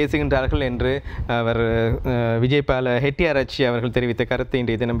குறித்தும் பேசுகின்றார்கள் என்று அவர் விஜயபால ஹெட்டியாராய்ச்சி அவர்கள் தெரிவித்த கருத்தை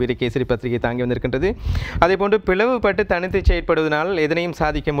இன்றைய தினம் வீரகேசரி பத்திரிகை தாங்கி வந்திருக்கின்றது. அதேபோன்று பிளவுபட்டு தனித்து செயற்படுவதனால் எதனையும்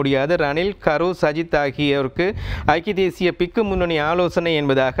சாதிக்க முடியாது. ரணில், கரு, சஜித் ஆகியோருக்கு ஐக்கிய தேசிய பிக்கு முன்னணி ஆலோசனை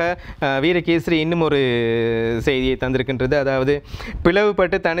என்பதாக வீரகேசரி இன்னும் ஒரு செய்தியை தந்திருக்கின்றது. அதாவது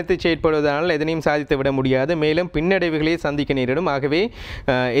பிளவுபட்டு தனித்து செயற்படுவதனால் எதனையும் சாதித்து விட முடியாது, மேலும் பின்னடைவுகளை சந்திக்க நேரிடும். ஆகவே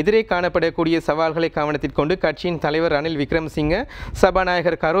எதிரே காணப்படக்கூடிய சவால்களை கவனத்தில் கொண்டு கட்சியின் தலைவர் ரணில் விக்ரமசிங்க,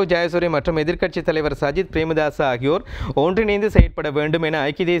 சபாநாயகர் கரு ஜெயசூரிய மற்றும் எதிர்க்கட்சித் தலைவர் சஜித் பிரேமதாச ஆகியோர் ஒன்றிணைந்து செயற்பட வேண்டும் என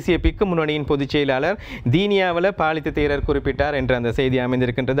ஐக்கிய தேசிய பிக்கு முன்னணியின் பொதுச் செயலாளர் தீனியாவல பாலித்த தேரர் குறிப்பிட்டார் என்று அந்த செய்தி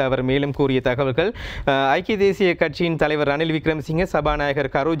அமைந்திருக்கின்றது. அவர் மேலும் கூறிய தகவல்கள், ஐக்கிய தேசிய கட்சியின் தலைவர் ரணில் விக்ரமசிங்க,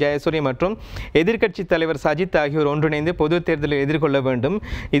 சபாநாயகர் கரு ஜெயசூரிய மற்றும் எதிர்க்கட்சித் தலைவர் சஜித் ஆகியோர் ஒன்றிணைந்து பொது தேர்தலில் எதிர்கொள்ள வேண்டும்.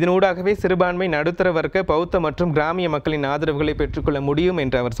 இதனூடாகவே சிறுபான்மை, நடுத்தர வர்க்க, பௌத்த மற்றும் கிராமிய மக்களின் ஆதரவுகளை பெற்றுக்கொள்ள முடியும்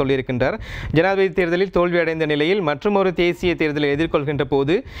என்று அவர் சொல்லியிருக்கின்றார். ஜனாதிபதி தேர்தலில் தோல்வியடைந்த நிலையில் மற்றொரு தேசிய தேர்தலை எதிர்கொள்கின்ற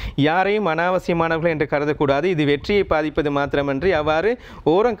போது யாரையும் அனாவசியமானவர்கள் என்று கருதக்கூடாது. இது வெற்றியை பாதிப்பது மாத்திரமன்றி அவ்வாறு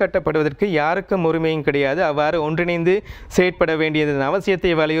ஓரம் கட்டப்படுவதற்கு யாருக்கும் உரிமையும் கிடையாது. அவ்வாறு ஒன்றிணைந்து செயற்பட வேண்டியதன்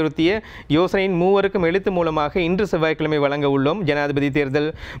அவசியத்தை வலியுறுத்திய யோசனையின் மூவருக்கும் எழுத்து மூலமாக இன்று செவ்வாய்க்கிழமை வழங்க உள்ளோம். ஜனாதிபதி தேர்தல்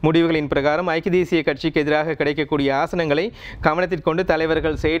முடிவுகளின் பிரகாரம் ஐக்கிய தேசிய கட்சிக்கு எதிராக கிடைக்கக்கூடிய ஆசனங்களை கவனத்தில் கொண்டு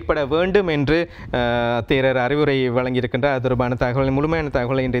தலைவர்கள் செயற்பட வேண்டும் என்று தேரர் அறிவுரை வழங்கியிருக்கின்றார். அது தொடர்பான தகவல், முழுமையான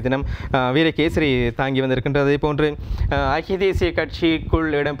தகவலை இன்றைய தினம் வீரகேசரி தாங்கி வந்திருக்கின்றது. அதே போன்று ஐக்கிய தேசிய கட்சிக்குள்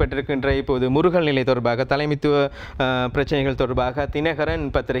இடம்பெற்றிருக்கின்ற இப்போது முருகல் நிலை தொடர்பாக, தலைமைத்துவ பிரச்சனைகள் தொடர்பாக தினகரன்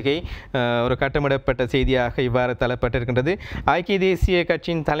பத்திரிகை ஒரு கட்டமிடப்பட்ட செய்தியாக இவ்வாறு தள்ளப்பட்டிருக்கின்றது. ஐக்கிய தேசிய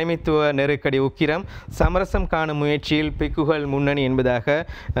கட்சியின் தலைமைத்துவ நெருக்கடி உக்கிரம், சமரசம் காணும் முயற்சியில் பிக்குகள் முன்னணி என்பதாக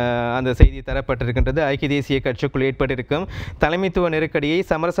அந்த செய்தி தரப்பட்டிருக்கின்றது. ஐக்கிய தேசிய கட்சிக்குள் ஏற்பட்டிருக்கும் தலைமைத்துவ நெருக்கடியை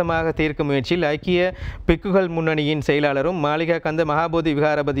சமரசமாக தீர்க்கும் முயற்சியில் ஐக்கிய பிக்குகள் முன்னணியின் செயலாளரும் மாளிகா கந்த மகாபோதி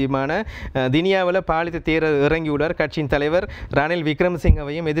விகாரபதியுமான தினியாவல பாலித்த தேரர் இறங்கியுள்ளார். கட்சியின் தலைவர் ரணில்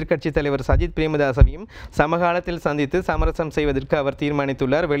விக்ரமசிங்கவையும் எதிர்க்கட்சித் தலைவர் சஜித் பிரேமதாசவையும் சமகாலத்தில் சந்தித்து சமரசம் செய்வதற்கு அவர்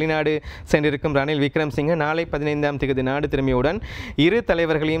தீர்மானித்துள்ளார். வெளிநாடு சென்றிருக்கும் ரணில் விக்ரமசிங்க நாளை 15ஆம் தேதி நாடு திரும்பிய தெரிவித்தவுடன் இரு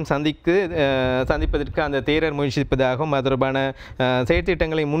தலைவர்களையும் சந்திப்பதற்கு அந்த தேரர் முயற்சிப்பதாகவும் அது தொடர்பான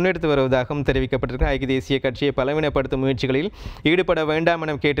செயற்திட்டங்களை முன்னெடுத்து வருவதாகவும் தெரிவிக்கப்பட்டிருக்கு. ஐக்கிய தேசிய கட்சியை பலவீனப்படுத்தும் முயற்சிகளில் ஈடுபட வேண்டாம்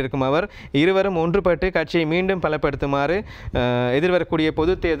என கேட்டிருக்கும் அவர் இருவரும் ஒன்றுபட்டு கட்சியை மீண்டும் பலப்படுத்துமாறு எதிர்வரக்கூடிய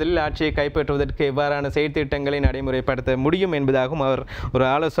பொதுத் தேர்தலில் ஆட்சியை கைப்பற்றுவதற்கு எவ்வாறான செயற்திட்டங்களை நடைமுறைப்படுத்த முடியும் என்பதாகவும் அவர் ஒரு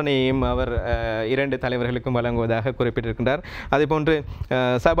ஆலோசனையையும் அவர் இரண்டு தலைவர்களுக்கும் வழங்குவதாக குறிப்பிட்டிருக்கின்றார். அதேபோன்று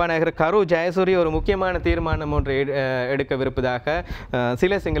சபாநாயகர் கரு ஜெயசூரிய ஒரு முக்கியமான தீர்மானம் ஒன்றை எடுக்கவிருப்பதாக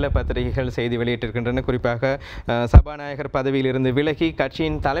சில சிங்கள பத்திரிகைகள் செய்தி வெளியிட்டிருக்கின்றன. குறிப்பாக சபாநாயகர் பதவியிலிருந்து விலகி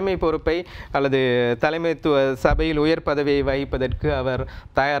கட்சியின் தலைமை பொறுப்பை அல்லது தலைமைத்துவ சபையில் உயர் பதவியை வகிப்பதற்கு அவர்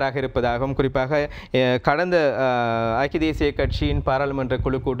தயாராக இருப்பதாகவும், குறிப்பாக கடந்த ஐக்கிய தேசிய கட்சியின் பாராளுமன்ற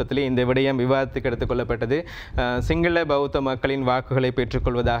குழு கூட்டத்திலே இந்த விடயம் விவாதத்துக்கு எடுத்துக் கொள்ளப்பட்டது. சிங்கள பௌத்த மக்களின் வாக்குகளை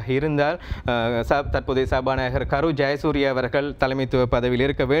பெற்றுக்கொள்வதாக இருந்தால் தற்போதைய சபாநாயகர் கரு ஜெயசூரிய அவர்கள் தலைமைத்துவ பதவியில்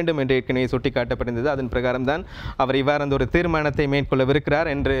இருக்க வேண்டும் என்று ஏற்கனவே சுட்டிக்காட்டப்பட்டிருந்தது. அதன் பிரகாரம் தான் அவர் இவ்வாறு ஒரு தீர்மானத்தை மேற்கொள்ளவிருக்கிறார்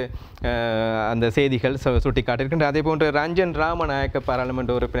என்று அந்த செய்திகள் சுட்டிக்காட்டியிருக்கின்றன. அதே போன்று ரஞ்சன் ராமநாயக்க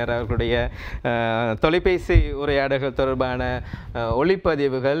பாராளுமன்ற உறுப்பினர் அவர்களுடைய தொலைபேசி உரையாடல்கள் தொடர்பான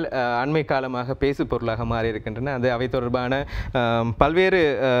ஒளிப்பதிவுகள் அண்மை காலமாக பேசு பொருளாக மாறியிருக்கின்றன. அவை தொடர்பான பல்வேறு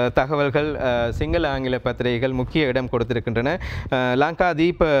தகவல்கள் சிங்கள ஆங்கில பத்திரிகைகள் முக்கிய இடம் கொடுத்திருக்கின்றன. லங்கா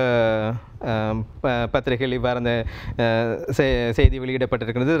தீப பத்திரிகைகள் இவ்வாறு அந்த செய்தி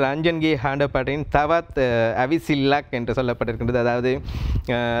வெளியிடப்பட்டிருக்கிறது. ரஞ்சன்கி ஹாண்டபாட்டின் தவாத் அவிசில்லாக் என்று சொல்லப்பட்டிருக்கின்றது. அதாவது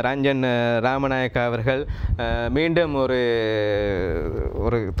ரஞ்சன் ராமநாயக்கா அவர்கள் மீண்டும்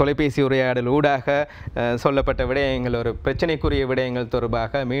ஒரு தொலைபேசி உரையாடல் ஊடாக சொல்லப்பட்ட விடயங்கள், ஒரு பிரச்சனைக்குரிய விடயங்கள்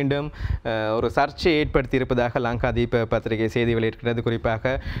தொடர்பாக மீண்டும் ஒரு சர்ச்சையை ஏற்படுத்தியிருப்பதாக லங்கா தீப பத்திரிகை செய்தி வெளியிட்டிருக்கிறது.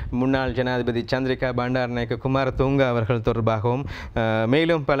 குறிப்பாக முன்னாள் ஜனாதிபதி சந்திரிகா பண்டாரநாயக்க குமாரதுங்க அவர்கள் தொடர்பாகவும்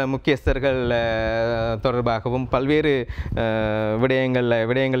மேலும் பல முக்கியஸ்தர்கள் தொடர்பாகவும் பல்வேறு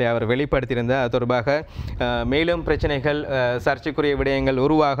விடயங்களை அவர் வெளிப்படுத்தியிருந்தார். அது தொடர்பாக மேலும் பிரச்சனைகள், சர்ச்சைக்குரிய விடயங்கள்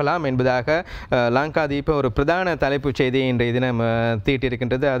உருவாகலாம் என்பதாக லங்கா தீப ஒரு பிரதான தலைப்புச் செய்தியை இன்றைய தினம்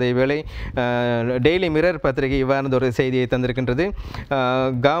தீட்டியிருக்கின்றது. அதேவேளை டெய்லி மிரர் பத்திரிகை இவ்வாறு ஒரு செய்தியை தந்திருக்கின்றது.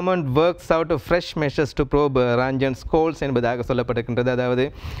 Government works out fresh measures to probe Ranjan Scholz என்பதாக சொல்லப்பட்டிருக்கின்றது. அதாவது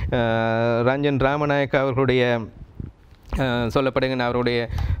ரஞ்சன் ராமநாயக்க அவர்களுடைய சொல்லப்படுகின்ற அவருடைய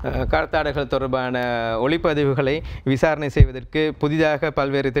கருத்தாடல்கள் தொடர்பான ஒளிப்பதிவுகளை விசாரணை செய்வதற்கு புதிதாக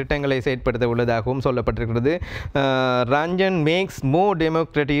பல்வேறு திட்டங்களை செயற்படுத்த உள்ளதாகவும் சொல்லப்பட்டிருக்கிறது. Ranjan maths more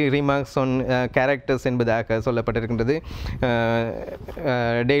democratic remarks on characters என்பதாக சொல்லப்பட்டிருக்கின்றது.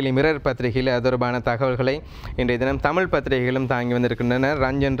 டெய்லி மிரர் பத்திரிகையில் அது தொடர்பான தகவல்களை இன்றைய தினம் தமிழ் பத்திரிகைகளும் தாங்கி வந்திருக்கின்றன.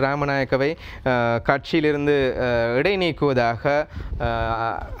 ரஞ்சன் ராமநாயக்கவை கட்சியிலிருந்து இடைநீக்குவதாக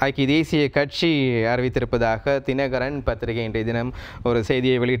ஐக்கிய தேசிய கட்சி அறிவித்திருப்பதாக தினகரன் பத்திரிகை இன்றைய தினம் ஒரு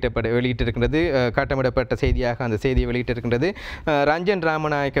செய்தியை வெளியிட்டிருக்கின்றது. காட்டமிடப்பட்ட செய்தியாக அந்த செய்தியை வெளியிட்டிருக்கின்றது. ரஞ்சன்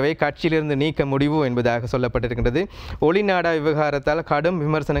ராமநாயக்கவை கட்சியிலிருந்து நீக்க முடிவு என்பதாக சொல்லப்பட்டிருக்கின்றது. ஒளிநாடா விவகாரத்தால் கடும்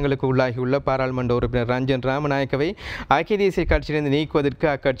விமர்சனங்களுக்கு உள்ளாகியுள்ள பாராளுமன்ற உறுப்பினர் ரஞ்சன் ராமநாயக்கவை ஐக்கிய தேசிய கட்சியிலிருந்து நீக்குவதற்கு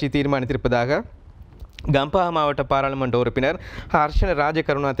அக்கட்சி தீர்மானித்திருப்பதாக கம்பா மாவட்ட பாராளுமன்ற உறுப்பினர் ஹர்ஷன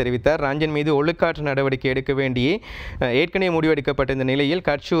ராஜகருணா தெரிவித்தார். ரஞ்சன் மீது ஒழுக்காற்று நடவடிக்கை எடுக்க வேண்டியே ஏற்கனவே முடிவெடுக்கப்பட்ட இந்த நிலையில்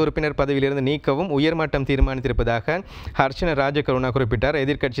கட்சி உறுப்பினர் பதவியிலிருந்து நீக்கவும் உயர்மட்டம் தீர்மானித்திருப்பதாக ஹர்ஷன ராஜகருணா குறிப்பிட்டார்.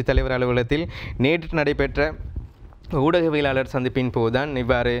 எதிர்க்கட்சி தலைவர் அலுவலகத்தில் நேற்று நடைபெற்ற ஊடகவியலாளர் சந்திப்பின் போதுதான்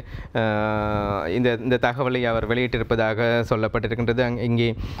இவ்வாறு இந்த தகவலை அவர் வெளியிட்டிருப்பதாக சொல்லப்பட்டிருக்கின்றது. இங்கே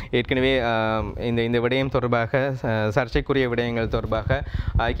ஏற்கனவே இந்த விடயம் தொடர்பாக சர்ச்சைக்குரிய விடயங்கள் தொடர்பாக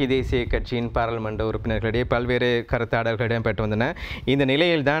ஐக்கிய தேசிய கட்சியின் பாராளுமன்ற உறுப்பினர்களிடையே பல்வேறு கருத்தாடல்கள் இடம்பெற்று வந்தன. இந்த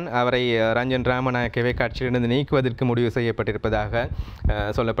நிலையில்தான் அவரை ரஞ்சன் ராமநாயக்கவை கட்சியிலிருந்து நீக்குவதற்கு முடிவு செய்யப்பட்டிருப்பதாக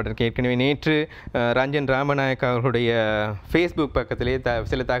சொல்லப்பட்டிருக்கு. ஏற்கனவே நேற்று ரஞ்சன் ராமநாயக்க அவர்களுடைய ஃபேஸ்புக் பக்கத்திலே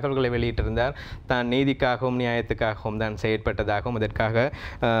சில தகவல்களை வெளியிட்டிருந்தார். தான் நீதிக்காகவும் நியாயத்துக்காகவும் தான் செயற்பட்டதாகவும் அதற்காக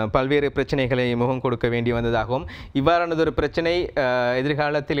பல்வேறு பிரச்சனைகளை முகம் கொடுக்க வேண்டி வந்ததாகவும் இவ்வாறானதொரு பிரச்சனை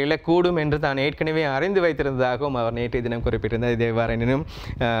எதிர்காலத்தில் எழக்கூடும் என்று தான் ஏற்கனவே அறிந்து வைத்திருந்ததாகவும் அவர் நேற்றைய தினம் குறிப்பிட்டிருந்தார். இது எவ்வாறெனினும்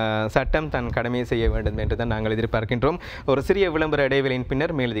சட்டம் தன் கடமையை செய்ய வேண்டும் என்று தான் நாங்கள் எதிர்பார்க்கின்றோம். ஒரு சிறிய விளம்பர இடைவெளியின்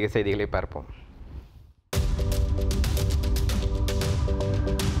பின்னர் மேலதிக செய்திகளை பார்ப்போம்.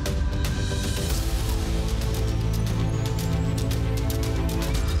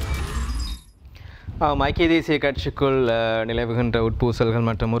 ஐக்கிய தேசிய கட்சிக்குள் நிலவுகின்ற உட்பூசல்கள்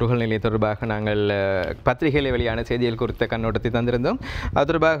மற்றும் முருகல் நிலை தொடர்பாக நாங்கள் பத்திரிகையில் வெளியான செய்திகள் குறித்த கண்ணோட்டத்தை தந்திருந்தோம். அது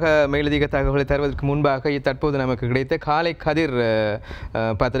தொடர்பாக மேலதிக தகவல்களை தருவதற்கு முன்பாக தற்போது நமக்கு கிடைத்த காலை கதிர்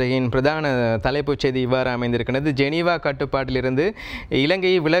பத்திரிகையின் பிரதான தலைப்புச் செய்தி இவ்வாறு அமைந்திருக்கிறது. ஜெனீவா கட்டுப்பாட்டிலிருந்து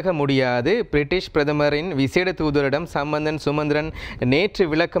இலங்கையை விலக முடியாது, பிரிட்டிஷ் பிரதமரின் விசேட தூதரிடம் சம்பந்தன் சுமந்திரன் நேற்று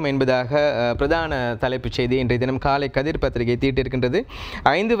விளக்கம் என்பதாக பிரதான தலைப்புச் செய்தி இன்றைய தினம் காலை கதிர் பத்திரிகை தீட்டிருக்கின்றது.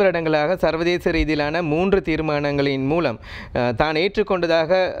 5 வருடங்களாக சர்வதேச ரீதியிலான ரீதியிலான 3 தீர்மானங்களின் மூலம் தான்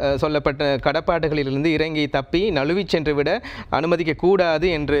ஏற்றுக்கொண்டதாக சொல்லப்பட்ட கடப்பாடுகளிலிருந்து இறங்கி தப்பி நழுவிச் சென்றுவிட அனுமதிக்க கூடாது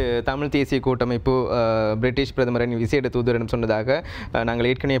என்று தமிழ் தேசிய கூட்டமைப்பு பிரிட்டிஷ் பிரதமரின் விசேட தூதரிடம் சொன்னதாக நாங்கள்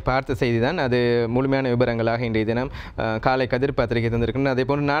ஏற்கனவே பார்த்த செய்திதான். அது முழுமையான விவரங்களாக இன்றைய தினம் காலை கதிர் பத்திரிகை தந்திருக்கின்றன.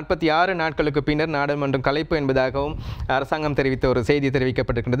 அதேபோன்று 46 நாட்களுக்கு பின்னர் நாடாளுமன்றம் கலைப்பு என்பதாகவும் அரசாங்கம் தெரிவித்த ஒரு செய்தி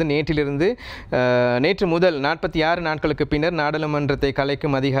தெரிவிக்கப்பட்டிருக்கின்றது. நேற்று முதல் 46 நாட்களுக்கு பின்னர் நாடாளுமன்றத்தை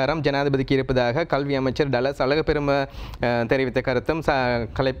கலைக்கும் அதிகாரம் ஜனாதிபதிக்கு இருப்பதாக கல்வி அமைச்சர் டலஸ் அழகப்பெரும தெரிவித்த கருத்தும்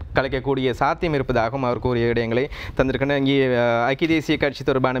கலைக்கக்கூடிய சாத்தியம் இருப்பதாகவும் அவர் கூறிய விடயங்களை தந்திருக்கின்றனர். இங்கே ஐக்கிய தேசிய கட்சி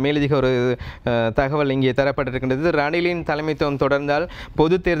தொடர்பான மேலதிக ஒரு தகவல் இங்கே தரப்பட்டிருக்கின்றது. ரணிலின் தலைமைத்துவம் தொடர்ந்தால்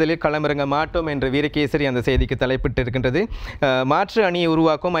பொது தேர்தலில் களமிறங்க மாட்டோம் என்று வீரகேசரி அந்த செய்திக்கு தலைப்பிட்டிருக்கின்றது. மாற்று அணியை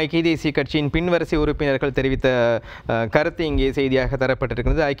உருவாக்கும் ஐக்கிய தேசிய கட்சியின் பின்வரிசை உறுப்பினர்கள் தெரிவித்த கருத்து இங்கே செய்தியாக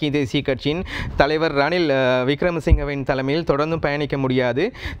தரப்பட்டிருக்கிறது. ஐக்கிய தேசிய கட்சியின் தலைவர் ரணில் விக்ரமசிங்கவின் தலைமையில் தொடர்ந்தும் பயணிக்க முடியாது.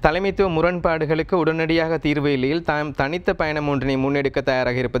 தலைமைத்துவ முரண்பாடுகளுக்கு உடனடியாக தீர்வு இல்லையில் தாம் தனித்த பயணம் ஒன்றினை முன்னெடுக்க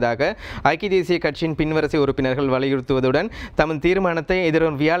தயாராக இருப்பதாக ஐக்கிய தேசிய கட்சியின் பின்வரிசை உறுப்பினர்கள் வலியுறுத்துவதுடன் தமது தீர்மானத்தை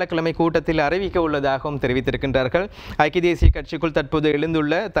எதிர்வரும் வியாழக்கிழமை கூட்டத்தில் அறிவிக்க உள்ளதாகவும் தெரிவித்திருக்கின்றார்கள். ஐக்கிய தேசிய கட்சிக்குள் தற்போது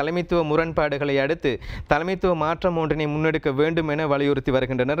எழுந்துள்ள தலைமைத்துவ முரண்பாடுகளை அடுத்து தலைமைத்துவ மாற்றம் ஒன்றினை முன்னெடுக்க வேண்டும் என வலியுறுத்தி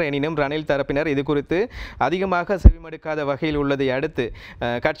வருகின்றனர். எனினும் ரணில் தரப்பினர் இது குறித்து அதிகமாக செவிமடுக்காத வகையில் உள்ளதை அடுத்து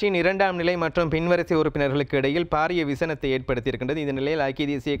கட்சியின் 2ஆம் நிலை மற்றும் பின்வரிசை உறுப்பினர்களுக்கு இடையில் பாரிய விசனத்தை ஏற்படுத்தியிருக்கின்றது. இந்த நிலையில் ஐக்கிய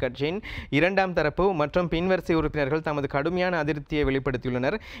தேசிய கட்சியின் 2ஆம் தரப்பு மற்றும் பின்வரிசை உறுப்பினர்கள் தமது கடுமையான அதிருப்தியை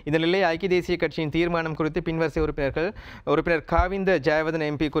வெளிப்படுத்தியுள்ளனர். இந்த நிலையில் ஐக்கிய தேசிய கட்சியின் தீர்மானம் குறித்து பின்வரிசை உறுப்பினர் காவிந்த ஜெயவர்தன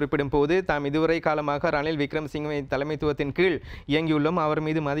எம்பி குறிப்பிடும் போது தாம் இதுவரை காலமாக ரணில் விக்ரமசிங்கவின் தலைமைத்துவத்தின் கீழ் இயங்கியுள்ளோம். அவர்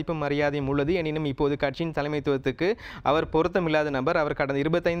மீது மதிப்பும் மரியாதையும் உள்ளது. எனினும் இப்போது கட்சியின் தலைமைத்துவத்துக்கு அவர் பொருத்தமில்லாத நபர். அவர் கடந்த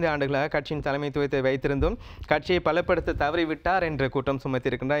 25 ஆண்டுகளாக கட்சியின் தலைமைத்துவத்தை வைத்திருந்தும் கட்சியை பலப்படுத்த தவறிவிட்டார் என்று குற்றம்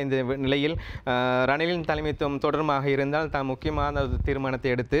சுமத்தியிருக்கின்றார். இந்த நிலையில் ரணிலின் தலைமைத்துவம் தொடர்பாக இருந்தால் தாம் முக்கியமான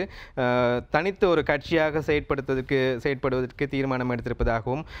தீர்மானத்தை எடுத்து தனித்து ஒரு கட்சியாக செயற்படுவதற்கு தீர்மானம்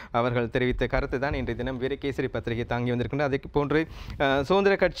எடுத்திருப்பதாகவும் அவர்கள் தெரிவித்த கருத்து தான் இன்றைய தினம் வீரகேசரி பத்திரிகை தாங்கி வந்திருக்கின்றது. அதே போன்று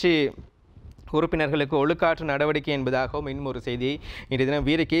சுதந்திர கட்சி உறுப்பினர்களுக்கு ஒழுக்காற்று நடவடிக்கை என்பதாகவும் இன்னும் ஒரு செய்தியை இன்றைய தினம்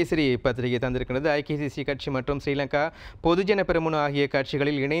வீரகேசரி பத்திரிகை தந்திருக்கிறது. ஐக்கிய தேசிய கட்சி மற்றும் ஸ்ரீலங்கா பொதுஜன பெரமுன ஆகிய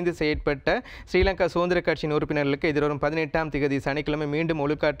கட்சிகளில் இணைந்து செயற்பட்ட ஸ்ரீலங்கா சுதந்திர கட்சியின் உறுப்பினர்களுக்கு எதிர்வரும் 18ஆம் தேதி சனிக்கிழமை மீண்டும்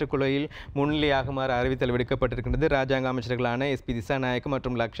ஒழுக்காற்று குழுவில் முன்னிலையாகுமாறு அறிவித்தல் விடுக்கப்பட்டிருக்கின்றது. ராஜாங்க அமைச்சர்களான எஸ்பி திசாநாயக்க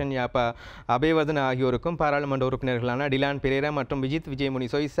மற்றும் லக்ஷன் யாப்பா அபேவர்தன ஆகியோருக்கும் பாராளுமன்ற உறுப்பினர்களான டிலான் பெரேரா மற்றும் விஜித் விஜயமுனி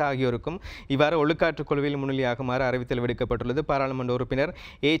சொய்சா ஆகியோருக்கும் இவ்வாறு ஒழுக்காற்று குழுவில் முன்னிலையாகுமாறு அறிவித்தல் விடுக்கப்பட்டுள்ளது. பாராளுமன்ற உறுப்பினர்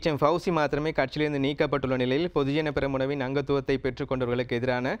HM ஃபவுசி மாத்திரமே கட்சியிலிருந்து நீக்கப்பட்டுள்ள நிலையில் பொதுஜன பெரமுனவின் அங்கத்துவத்தை பெற்றுக் கொண்டவர்களுக்கு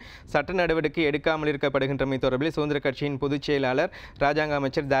எதிரான சட்ட நடவடிக்கை எடுக்காமல் இருக்கப்படுகின்றமை தொடர்பில் சுதந்திர கட்சியின் பொதுச் செயலாளர் ராஜாங்க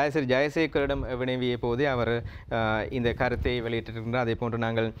அமைச்சர் தயாசிரி ஜெயசேகரிடம் வினவிய போதே அவர் இந்த கருத்தை வெளியிட்டிருக்கின்றார். அதே போன்று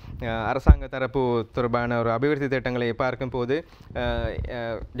நாங்கள் அரசாங்க தரப்பு தொடர்பான ஒரு அபிவிருத்தி திட்டங்களை பார்க்கும் போது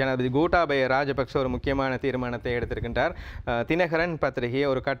ஜனாதிபதி கோட்டாபய ராஜபக்ஷ ஒரு முக்கியமான தீர்மானத்தை எடுத்திருக்கின்றார். தினகரன் பத்திரிகை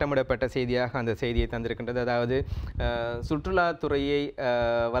ஒரு கட்டமிடப்பட்ட செய்தியாக அந்த செய்தியை தந்திருக்கின்றது. அதாவது சுற்றுலாத்துறையை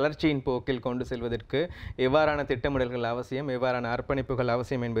வளர்ச்சியின் போக்கில் கொண்டு செல்வதற்கு எவ்வாறான திட்டமிடல்கள் அவசியம், எவ்வாறான அர்ப்பணிப்புகள்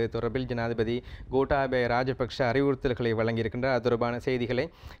அவசியம் என்பது தொடர்பில் ஜனாதிபதி கோட்டாபய ராஜபக்ஷ அறிவுறுத்தல்களை வழங்கியிருக்கின்றார். அது தொடர்பான செய்தியை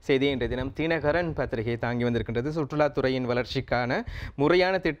இன்றைய தினம் தினகரன் பத்திரிகை தாங்கி வந்திருக்கின்றது. சுற்றுலாத்துறையின் வளர்ச்சிக்கான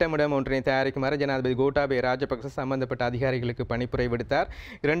முறையான திட்டமிடம் ஒன்றினை தயாரிக்குமாறு ஜனாதிபதி கோட்டாபய ராஜபக்ஷ சம்பந்தப்பட்ட அதிகாரிகளுக்கு பணிப்புரை விடுத்தார்.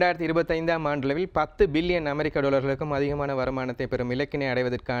 2025ஆம் ஆண்டளவில் $10 பில்லியன் அமெரிக்க அதிகமான வருமானத்தை பெறும் இலக்கினை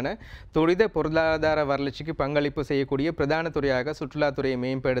அடைவதற்கான துரித பொருளாதார வளர்ச்சிக்கு பங்களிப்பு செய்யக்கூடிய பிரதான துறையாக சுற்றுலாத்துறையை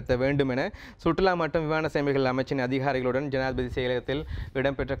மேம்படுத்த வேண்டும் என சுற்றுலா மற்றும் விமான சேவைகள் அமைச்சின் அதிகாரிகளுடன் ஜனாதிபதி செயலகத்தில்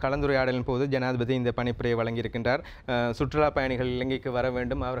இடம்பெற்ற கலந்துரையாடலின் போது ஜனாதிபதி இந்த பணிப்புரையை வழங்கியிருக்கின்றார். சுற்றுலா பயணிகள் இலங்கைக்கு வர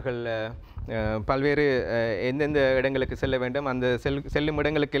வேண்டும், அவர்கள் பல்வேறு எந்தெந்த இடங்களுக்கு செல்ல வேண்டும், அந்த செல்லும்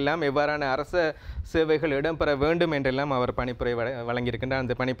இடங்களுக்கெல்லாம் எவ்வாறான அரச சேவைகள் இடம்பெற வேண்டும் என்றெல்லாம் அவர் பணிப்புரை வழங்கியிருக்கின்றார்.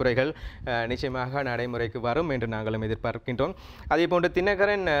 அந்த பணிப்புரைகள் நிச்சயமாக நடைமுறைக்கு வரும் என்று நாங்களும் எதிர்பார்க்கின்றோம். அதே போன்று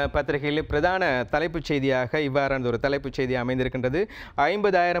தினகரன் பத்திரிகையில் பிரதான தலைப்புச் செய்தியாக இவ்வாறான ஒரு தலைப்புச் செய்தி அமைந்திருக்கின்றது.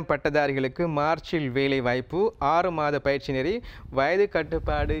 50,000 பட்டதாரிகளுக்கு மார்ச்சில் வேலை வாய்ப்பு, 6 மாத பயிற்சி நெறி, வயது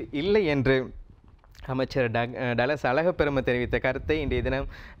கட்டுப்பாடு இல்லை என்று அமைச்சர் டலஸ் அழகப்பெரும தெரிவித்த கருத்தை இன்றைய தினம்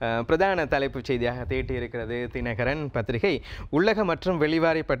பிரதான தலைப்புச் செய்தியாக தீட்டியிருக்கிறது தினகரன் பத்திரிகை. உள்ளக மற்றும்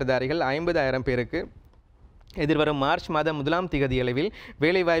வெளிவாரி பட்டதாரிகள் 50,000 பேருக்கு எதிர்வரும் மார்ச் மாதம் 1ஆம் தேதியளவில்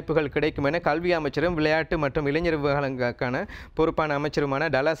வேலைவாய்ப்புகள் கிடைக்கும் என கல்வி அமைச்சரும் விளையாட்டு மற்றும் இளைஞர் விவகாரங்களுக்கான பொறுப்பான அமைச்சருமான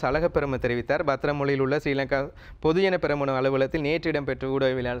டலஸ் அழகப்பெரும தெரிவித்தார். பத்திரமொழியில் உள்ள ஸ்ரீலங்கா பொதுஜன பெரமுன அலுவலகத்தில் நேற்று இடம்பெற்ற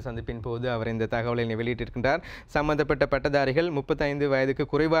ஊடகவியலாளர் சந்திப்பின் போது அவர் இந்த தகவலை வெளியிட்டிருக்கின்றார். சம்பந்தப்பட்ட பட்டதாரிகள் 35 வயதுக்கு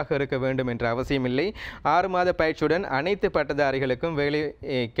குறைவாக இருக்க வேண்டும் என்ற அவசியமில்லை. 6 மாத பயிற்சியுடன் அனைத்து பட்டதாரிகளுக்கும்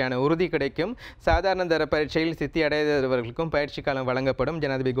வேலைக்கான உறுதி கிடைக்கும். சாதாரண தர பரீட்சையில் சித்தி அடைந்தவர்களுக்கும் பயிற்சி காலம் வழங்கப்படும்.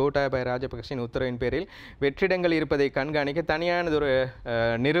 ஜனாதிபதி கோட்டாபய ராஜபக்ஷவின் உத்தரவின் பேரில் வெற்றி வெற்றிடங்கள் இருப்பதை கண்காணிக்க தனியானதொரு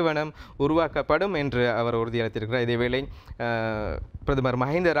நிறுவனம் உருவாக்கப்படும் என்று அவர் உறுதியளித்திருக்கிறார். இதேவேளை பிரதமர்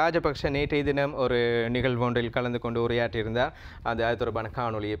மஹிந்த ராஜபக்ஷ நேற்றைய தினம் ஒரு நிகழ்வு ஒன்றில் கலந்து கொண்டு உரையாற்றியிருந்தார். அது தொடர்பான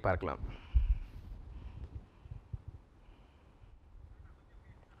காணொலியை பார்க்கலாம்.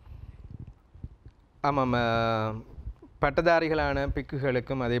 ஆமாம், பட்டதாரிகளான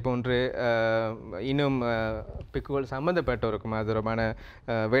பிக்குகளுக்கும் அதே போன்று இன்னும் பிக்குகள் சம்பந்தப்பட்டோருக்கும் அது தொடர்பான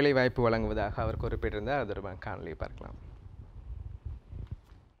வேலைவாய்ப்பு வழங்குவதாக அவர் குறிப்பிட்டிருந்தார். அது தொடர்பான காணொலியை பார்க்கலாம்.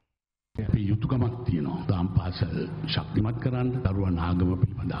 අපි යුතුකමක් තියෙනවා දාම් පාසල් ශක්තිමත් කරන්න දරුවන් ආගම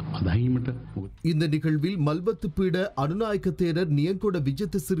පිළිබඳ අදහිමට. இந்த நிகழ்வில் மல்வத்து பீட அனுநாயக்க தேரர் நியங்கொட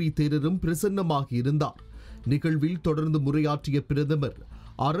விஜயசிறி தேரரும் பிரசன்னமாக இருந்தார். நிகழ்வில் தொடர்ந்து முறையாற்றிய பிரதமர்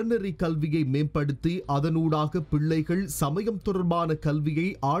அறநெறி கல்வியை மேம்படுத்தி அதனூடாக பிள்ளைகள் சமயம் தொடர்பான கல்வியை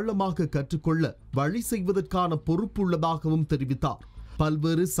ஆழமாக கற்றுக்கொள்ள வழி செய்வதற்கான பொறுப்புள்ளதாகவும் தெரிவித்தார்.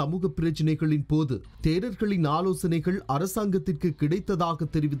 பல்வேறு சமூக பிரச்சினைகளின் போது தேரர்களின் ஆலோசனைகள் அரசாங்கத்திற்கு கிடைத்ததாக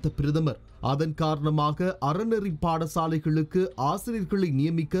தெரிவித்த பிரதமர் அதன் காரணமாக அறநெறி பாடசாலைகளுக்கு ஆசிரியர்களை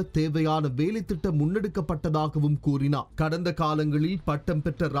நியமிக்க தேவையான வேலை திட்டம் முன்னெடுக்கப்பட்டதாகவும் கூறினார். கடந்த காலங்களில் பட்டம்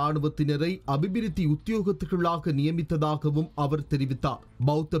பெற்ற இராணுவத்தினரை அபிவிருத்தி உத்தியோகத்தர்களாக நியமித்ததாகவும் அவர் தெரிவித்தார்.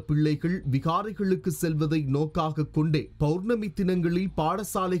 பௌத்த பிள்ளைகள் விகாரைகளுக்கு செல்வதை நோக்காக கொண்டே பௌர்ணமி தினங்களில்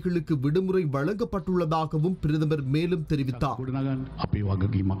பாடசாலைகளுக்கு விடுமுறை வழங்கப்பட்டுள்ளதாகவும் பிரதமர் மேலும் தெரிவித்தார். අපේ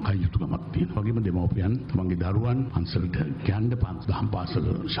වගකීමක් හා යුතුකමක් තියෙනවා. වගේම දෙමව්පියන් තමන්ගේ දරුවන් පන්සලට යන්න දහම් පාසල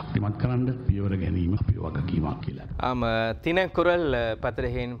ශක්තිමත් කරන්න පියවර ගැනීම අපේ වගකීමක් කියලා. ஆம், தினக்குரல்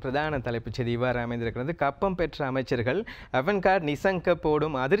பத்திரிகையின் பிரதான தலைப்புச் செய்தி இவ்வாறு அமைந்திருக்கிறது. கப்பம் பெற்ற அமைச்சர்கள் அவன்கார்ட் நிசங்க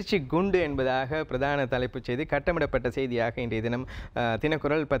போடும் அதிர்ச்சி குண்டு என்பதாக பிரதான தலைப்புச் செய்தி கட்டமிடப்பட்ட செய்தியாக இன்றைய தினம்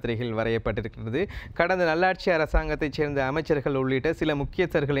தினக்குரல் பத்திரிகையில் வரையப்பட்டிருக்கிறது. கடந்த நல்லாட்சி அரசாங்கத்தைச் சேர்ந்த அமைச்சர்கள் உள்ளிட்ட சில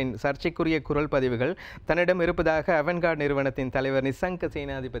முக்கியஸ்தர்களின் சர்ச்சைக்குரிய குரல் பதிவுகள் தன்னிடம் இருப்பதாக அவன்கார்ட் நிறுவனத்தின் தலைவர் நிசங்க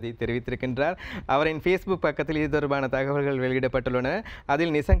சேனாதிபதி தெரிவித்திருக்கின்றார். அவரின் ஃபேஸ்புக் பக்கத்தில் இது தொடர்பான தகவல்கள் வெளியிடப்பட்டுள்ளன.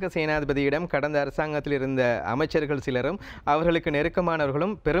 அதில் நிசங்க சேனாதிபதியிடம் கடந்த அரசாங்கத்தில் இருந்த அமைச்சர்கள் சிலரும் அவர்களுக்கு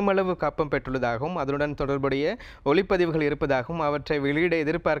நெருக்கமானவர்களும் பெருமளவு கப்பம் பெற்றுள்ளதாகவும் அதனுடன் தொடர்புடைய ஒளிப்பதிவுகள் இருப்பதாகவும் அவற்றை வெளியிட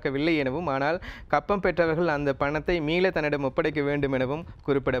எதிர்பார்க்கவில்லை எனவும் ஆனால் கப்பம் பெற்றவர்கள் அந்த பணத்தை மீள தன்னிடம் ஒப்படைக்க வேண்டும் எனவும்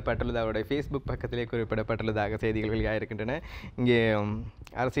குறிப்பிடப்பட்டுள்ளது. அவருடைய ஃபேஸ்புக் பக்கத்திலே குறிப்பிடப்பட்டுள்ளதாக செய்திகள் வெளியாகிருக்கின்றன. இங்கே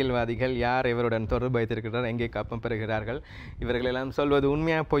அரசியல்வாதிகள் யார் இவருடன் தொடர்பு வைத்திருக்கிறார், எங்கே கப்பம் பெறுகிறார்கள், இவர்களெல்லாம் சொல்வது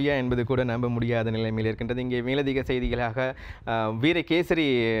உண்மையா பொய்யா என்பது கூட நம்ப முடியாத நிலைமையில் இருக்கின்றது. இங்கே மேலதிக செய்திகளாக வீரகேசரி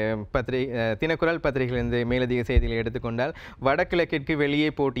தினக்குரல் பத்திரிகையிலிருந்து மேலதிக செய்திகளை எடுத்துக்கொண்டால் வடகிழக்கிற்கு வெளியே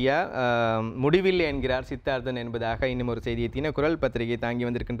போட்டியா முடிவில்லை என்கிறார் சித்தார்த்தன் என்பதாக இன்னும் ஒரு செய்தியை தினக்குரல் பத்திரிகை தாங்கி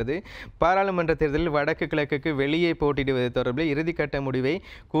வந்திருக்கின்றது. பாராளுமன்ற தேர்தலில் வடக்கு கிழக்குக்கு வெளியே போட்டியிடுவது தொடர்பில் இறுதிக்கட்ட முடிவை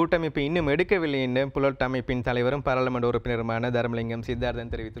கூட்டமைப்பு இன்னும் எடுக்கவில்லை என்று புலட் அமைப்பின் தலைவரும் பாராளுமன்ற உறுப்பினருமான தர்மலிங்கம்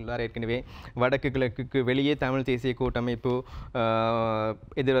சித்தார்த்தன் தெரிவித்துள்ளார். ஏற்கனவே வடக்கு கிழக்குக்கு வெளியே தமிழ் தேசிய கூட்டமைப்பு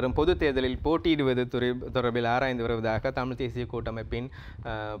எதிர்வரும் பொது தேர்தலில் போட்டியிடுவது தொடர்பில் ஆராய்ந்து வருவதாக தமிழ் தேசிய கூட்டமைப்பின்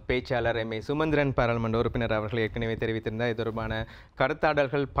பேச்சாளர் எம்.ஏ. சுமந்திரன் பாராளுமன்ற உறுப்பினர் அவர்கள் ஏற்கனவே தெரிவித்திருந்தார். இது தொடர்பான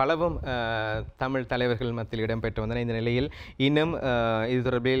கருத்தாடல்கள் பலவும் தமிழ் தலைவர்கள் மத்தியில் இடம்பெற்று வந்தன. இந்த நிலையில் இன்னும் இது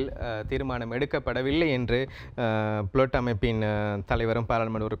தொடர்பில் தீர்மானம் எடுக்கப்படவில்லை என்று புலட் அமைப்பின் தலைவரும்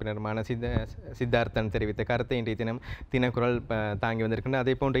பாராளுமன்ற உறுப்பினருமான சித்தார்த்தன் தெரிவித்த கருத்தை இன்றைய தினம் தினக்குரல் தாங்கி வந்திருக்கின்றனர்.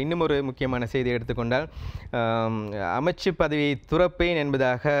 அதே போன்று இன்னும் ஒரு முக்கியமான செய்தியை எடுத்துக்கொண்டால் அமைச்சு பதவியை துறப்பேன்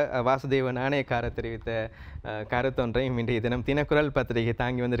என்பதாக வாசுதேவ நாணயக்கார தெரிவித்த கருத்தொன்றையும் இன்றைய தினம் தினக்குரல் பத்திரிகை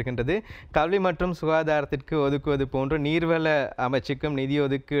தாங்கி வந்திருக்கின்றது. கல்வி மற்றும் சுகாதாரத்திற்கு ஒதுக்குவது போன்று நீர்வள அமைச்சுக்கும் நிதி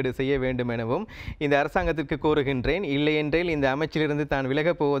ஒதுக்கீடு செய்ய வேண்டும் எனவும் இந்த அரசாங்கத்திற்கு கோருகின்றேன், இல்லையென்றில் இந்த அமைச்சிலிருந்து தான்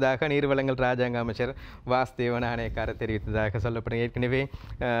விலகப் போவதாக நீர்வளங்கள் ராஜாங்க அமைச்சர் வாசுதேவ நாணயக்கார தெரிவித்ததாக சொல்லப்படும். ஏற்கனவே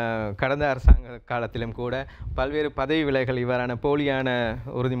கடந்த அரசாங்க காலத்திலும் கூட பல்வேறு பதவி விலகல் இவ்வாறான போலியான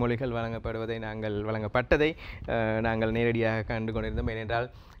உறுதிமொழிகள் வழங்கப்பட்டதை நாங்கள் நேரடியாக கண்டு கொண்டிருந்தோம். ஏனென்றால்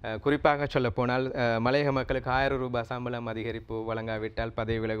குறிப்பாக சொல்லப்போனால் மலையக மக்களுக்கு 1000 ரூபாய் சம்பளம் அதிகரிப்பு வழங்காவிட்டால்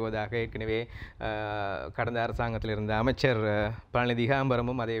பதவி விலகுவதாக ஏற்கனவே கடந்த அரசாங்கத்தில் இருந்த அமைச்சர் பழனி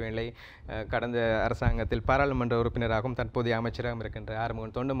திகாம்பரமும் அதேவேளை கடந்த அரசாங்கத்தில் பாராளுமன்ற உறுப்பினராகவும் தற்போதைய அமைச்சராகவும் இருக்கின்ற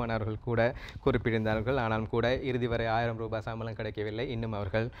ஆறுமுகன் தொண்டுமான் அவர்கள் கூட குறிப்பிட்டிருந்தார்கள். ஆனாலும் கூட இறுதி வரை 1000 ரூபாய் சம்பளம் கிடைக்கவில்லை. இன்னும்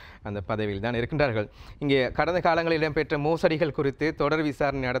அவர்கள் அந்த பதவியில் தான் இருக்கின்றார்கள். இங்கே கடந்த காலங்களில் இடம்பெற்ற மோசடிகள் குறித்து தொடர்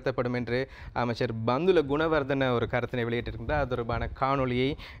விசாரணை நடத்தப்படும் என்று அமைச்சர் பந்துல குணவர்தன ஒரு கருத்தினை வெளியிட்டிருக்கின்றார். அது தொடர்பான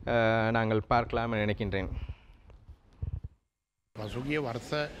காணொலியை நாங்கள் பார்க்கலாம் என நினைக்கின்றேன். පසුගිය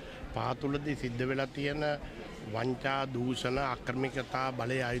වර්ෂ 5 තුළදී සිද්ධ වෙලා තියෙන වංචා දූෂණ අක්‍රමිකතා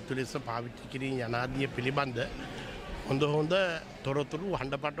බලය අයුතු ලෙස පාවිච්චි කිරීම යනාදිය පිළිබඳ හොඳ තොරතුරු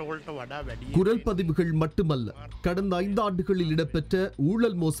හඬපටවලට වඩා වැඩි குரல் பதிவுகள் மட்டுமல்ல, கடந்த 5 ஆண்டுகளில் இடம்பெற்ற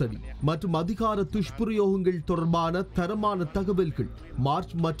ஊழல் மோசடி மற்றும் அதிகார துஷ்பிரயோகங்கள் தொடர்பான தரமான தகவல்கள்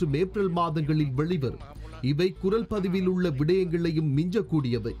மார்ச் மற்றும் ஏப்ரல் மாதங்களில் வெளிவரும். இவை குரல் பதிவில் உள்ள விடயங்களையும்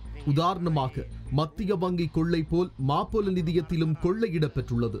மிஞ்சக்கூடியவை. உதாரணமாக மத்திய வங்கி கொள்ளை போல் மாப்போல நிதியத்திலும்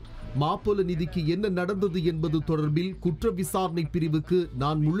கொள்ளையிடப்பெற்றுள்ளது. மாப்போல நிதிக்கு என்ன நடந்தது என்பது தொடர்பில் குற்ற விசாரணை பிரிவுக்கு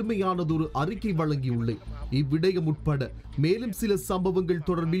நான் முழுமையானதொரு அறிக்கை வழங்கியுள்ளேன். இவ்விடயம் உட்பட மேலும் சில சம்பவங்கள்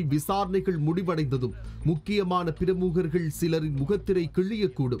தொடர்பில் விசாரணைகள் முடிவடைந்ததும் முக்கியமான பிரமுகர்கள் சிலரின் முகத்திரை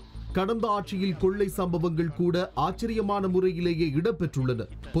கிள்ளியக்கூடும். கடந்த ஆட்சியில் கொள்ளை சம்பவங்கள் கூட ஆச்சரியமான முறையிலேயே இடம்பெற்றுள்ளன.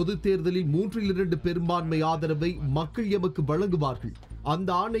 பொது தேர்தலில் 3/2 பெரும்பான்மை ஆதரவை மக்கள் எமக்கு வழங்குவார்கள். அந்த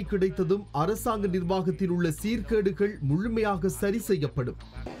ஆணை கிடைத்ததும் அரசாங்க நிர்வாகத்தில் உள்ள சீர்கேடுகள் முழுமையாக சரி செய்யப்படும்.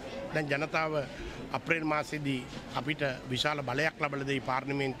 ජනතාව අප්‍රේල් මාසේදී අපිට විශාල බලයක් ලබලා දෙයි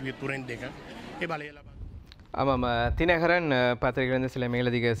පාර්ලිමේන්තුවේ තුරෙන් දෙක. ඒ බලය ලබා ஆமாம் தினகரன் பத்திரிகையிலிருந்து சில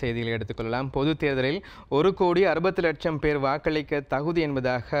மேலதிக செய்திகளை எடுத்துக்கொள்ளலாம். பொது தேர்தலில் 1,60,00,000 பேர் வாக்களிக்க தகுதி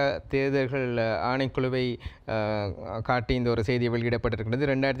என்பதாக தேர்தல்கள் ஆணைக்குழுவை காட்டி இந்த ஒரு செய்தி வெளியிடப்பட்டிருக்கிறது.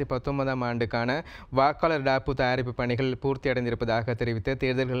 2019ஆம் ஆண்டுக்கான வாக்காளர் டாப்பு தயாரிப்பு பணிகள் பூர்த்தி அடைந்திருப்பதாக தெரிவித்த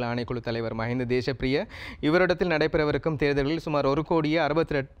தேர்தல்கள் ஆணைக்குழு தலைவர் மஹிந்த தேசப்பிரிய இவரிடத்தில் நடைபெறவிருக்கும் தேர்தல்களில் சுமார்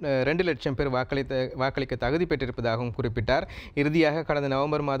 1,62,00,000 பேர் வாக்களிக்க தகுதி பெற்றிருப்பதாகவும் குறிப்பிட்டார். இறுதியாக கடந்த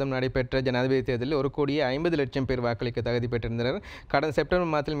நவம்பர் மாதம் நடைபெற்ற ஜனாதிபதி தேர்தலில் 1,50,00,000 பேர் வாக்களிக்க தகுதி பெற்றிருந்தனர். கடந்த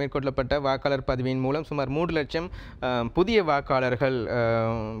செப்டம்பர் மாதத்தில் மேற்கொள்ளப்பட்ட வாக்காளர் பதிவின் மூலம் சுமார் 3,00,000 புதிய வாக்காளர்கள்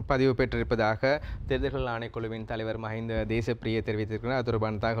பதிவு பெற்றிருப்பதாக தேர்தல்கள் ஆணைக்குழுவின் தலைவர் மஹிந்த தேசப்பிரிய தெரிவித்திருக்கிறார். அது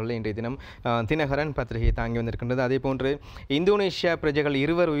தொடர்பான தகவலை இன்றைய தினம் தினகரன் பத்திரிகை தாங்கி வந்திருக்கின்றது. அதேபோன்று இந்தோனேஷியா பிரஜைகள்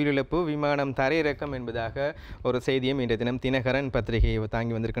 2 உயிரிழப்பு, விமானம் தரையிறக்கம் என்பதாக ஒரு செய்தியும் இன்றைய தினம் தினகரன் பத்திரிகை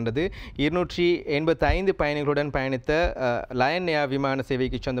தாங்கி வந்திருக்கின்றது. 285 பயணிகளுடன் பயணித்த லயன் ஏர் விமான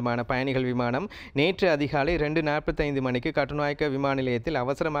சேவைக்கு சொந்தமான பயணிகள் விமானம் நேற்று அதிகாலை 2:45 மணிக்கு கட்டுநாயக்க விமான நிலையத்தில்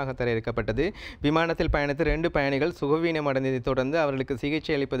அவசரமாக தரையிறக்கப்பட்டது. விமானத்தில் பயணித்த 2 பயணிகள் சுகவீனம் அடைந்ததைத் தொடர்ந்து அவர்களுக்கு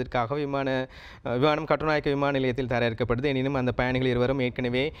சிகிச்சை அளிப்பதற்காக விமானம் கட்டுநாயக்க விமான நிலையத்தில் தரையிறக்கப்பட்டது. எனினும் அந்த பயணிகள் இருவரும்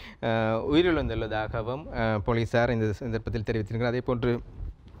ஏற்கனவே உயிரிழந்துள்ளதாகவும் போலீசார் இந்த சந்தர்ப்பத்தில் தெரிவித்திருக்கிறார். அதேபோன்று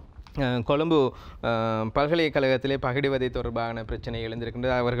கொழும்பு பல்கலைக்கழகத்திலே பகிடுவதை தொடர்பான பிரச்சனை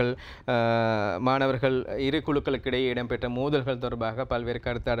எழுந்திருக்கின்றது. மாணவர்கள் இரு குழுக்களுக்கிடையே இடம்பெற்ற மோதல்கள் தொடர்பாக பல்வேறு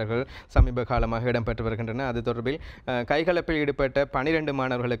கருத்தாடல்கள் சமீப காலமாக இடம்பெற்று வருகின்றன. அது தொடர்பில் கைகலப்பில் ஈடுபட்ட 12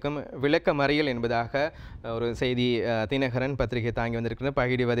 மாணவர்களுக்கும் விளக்க மறியல் என்பதாக ஒரு செய்தி தினகரன் பத்திரிகை தாங்கி வந்திருக்கின்றன.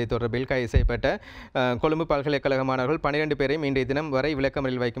 பகிடுவதை தொடர்பில் கைது செய்யப்பட்ட கொழும்பு பல்கலைக்கழக மாணவர்கள் 12 பேரையும் இன்றைய தினம் வரை விளக்க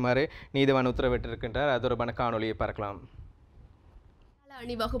மறியல் வைக்குமாறு நீதிவான் உத்தரவிட்டிருக்கின்றார். அது தொடர்பான காணொலியை பார்க்கலாம்.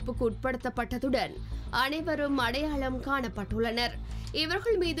 அணிவகுப்புக்கு உட்படுத்தப்பட்டதுடன் அனைவரும் அடையாளம் காணப்பட்டுள்ளனர்.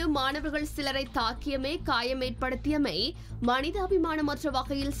 இவர்கள் மீது மாணவர்கள் சிலரை தாக்கியமை, காயம் ஏற்படுத்தியமை, மனிதாபிமானமற்ற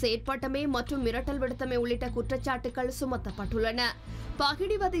வகையில் செயற்பட்டமை மற்றும் மிரட்டல் விடுத்தமை உள்ளிட்ட குற்றச்சாட்டுகள் சுமத்தப்பட்டுள்ளன.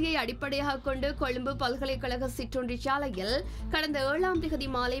 பகிடிவதையை அடிப்படையாக கொண்டு கொழும்பு பல்கலைக்கழக சிற்றுண்டி சாலையில் கடந்த 7ஆம் தேதி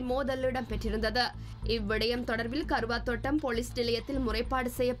மாலை மோதல் இடம்பெற்றிருந்தது. இவ்விடயம் தொடர்பில் கருவாத்தோட்டம் போலீஸ் நிலையத்தில் முறைப்பாடு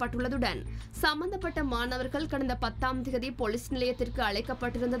செய்யப்பட்டுள்ளதுடன் சம்பந்தப்பட்ட மாணவர்கள் கடந்த 10ஆம் தேதி போலீஸ் நிலையத்திற்கு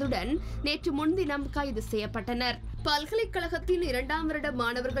அழைக்கப்பட்டிருந்ததுடன் நேற்று முன்தினம் கைது செய்யப்பட்டனர். பல்கலைக்கழகத்தின் 2ஆம் வருட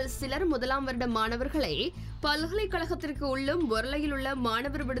மாணவர்கள் சிலர் 1ஆம் வருட மாணவர்களை பல்கலைக்கழகத்திற்கு உள்ளும் பொருளையில் உள்ள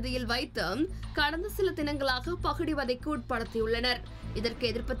மாணவர் விடுதியில் வைத்து கடந்த சில தினங்களாக பகிடிவதைக்கு உட்படுத்தியுள்ளனர். இதற்கு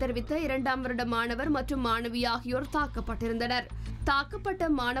எதிர்ப்பு தெரிவித்த 2ஆம் வருட மாணவர் மற்றும் மாணவி ஆகியோர் தாக்கப்பட்டிருந்தனர். தாக்கப்பட்ட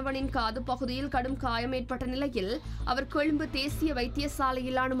மாணவனின் காது பகுதியில் கடும் காயம் ஏற்பட்ட நிலையில் அவர் கொழும்பு தேசிய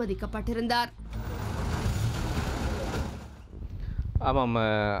வைத்தியசாலையில் அனுமதிக்கப்பட்டிருந்தார். ஆமாம்,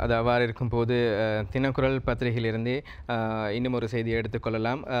 அது அவ்வாறு இருக்கும்போது தினக்குரல் பத்திரிகையிலிருந்து இன்னும் ஒரு செய்தியை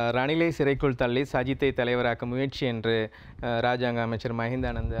எடுத்துக்கொள்ளலாம். ரணிலை சிறைக்குள் தள்ளி சஜித்தை தலைவராக்க முயற்சி என்று ராஜாங்க அமைச்சர்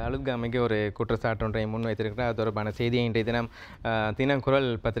மஹிந்தானந்த அலுத்காமிக்கு ஒரு குற்றச்சாட்டு ஒன்றை முன்வைத்திருக்கிறார். அது தொடர்பான செய்தியை இன்றைய தினம் தினக்குரல்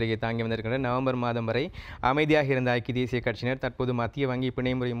பத்திரிகை தாங்கி வந்திருக்கின்றனர். நவம்பர் மாதம் வரை அமைதியாக இருந்த ஐக்கிய தேசிய கட்சியினர் தற்போது மத்திய வங்கி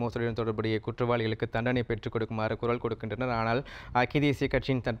பிணைமுறை மோசடியுடன் தொடர்புடைய குற்றவாளிகளுக்கு தண்டனை பெற்றுக் கொடுக்குமாறு குரல் கொடுக்கின்றனர். ஆனால் ஐக்கிய தேசிய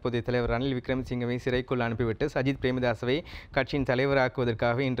கட்சியின் தற்போதைய தலைவர் ரணில் விக்ரமசிங்கவை சிறைக்குள் அனுப்பிவிட்டு சஜித் பிரேமதாசவை கட்சியின்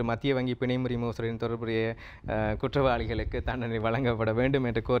தலைவராக்குவதற்காக இன்று மத்திய வங்கி பிணைமுறை மோசடியுடன் தொடர்புடைய குற்றவாளிகளுக்கு தண்டனை வழங்கப்பட வேண்டும்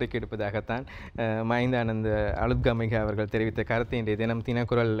என்று கோரிக்கை எடுப்பதாகத்தான் மஹிந்தானந்த அலுத்கமிக அவர்கள் தெரிவித்த கருத்தை இன்றைய தினம்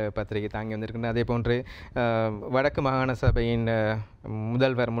தினக்குரல் பத்திரிகை தாங்கி வந்திருக்கின்றனர். அதே போன்று வடக்கு மாகாண சபையின்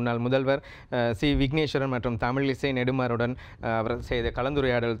முன்னாள் முதல்வர் சி விக்னேஸ்வரன் மற்றும் தமிழிசை நெடுமாறுடன் அவர் செய்த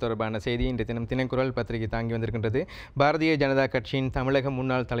கலந்துரையாடல் தொடர்பான செய்தி இன்றைய தினம் தினக்குரல் பத்திரிகை தாங்கி வந்திருக்கின்றது. பாரதிய ஜனதா கட்சியின் தமிழக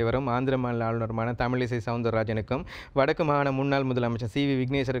முன்னாள் தலைவரும் ஆந்திர மாநில ஆளுநருமான தமிழிசை சவுந்தரராஜனுக்கும் வடக்கு மாகாண முன்னாள் முதலமைச்சர் சி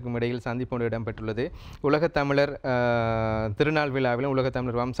விக்னேஸ்வருக்கும் இடையில் சந்திப்பு ஒன்று இடம்பெற்றுள்ளது. உலகத் தமிழர் திருநாள் விழாவிலும் உலகத்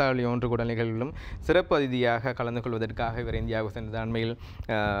தமிழர் வம்சாவளி ஒன்றுகூடல் நிகழ்விலும் சிறப்பு அதிதியாக கலந்து கொள்வதற்காக இவர் இந்தியாவுக்கு சென்றது. அண்மையில்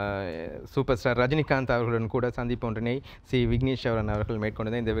சூப்பர் ஸ்டார் ரஜினிகாந்த் அவர்களுடன் கூட சந்திப்பு ஒன்றினை சி விக்னேஸ்வரன் ரவிகரன் அவர்கள்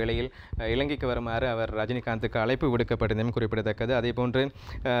மேற்கொண்டது. இந்த வேளையில் இலங்கைக்கு வருமாறு அவர் ரஜினிகாந்துக்கு அழைப்பு விடுக்கப்பட்டதும் குறிப்பிடத்தக்கது. அதேபோன்று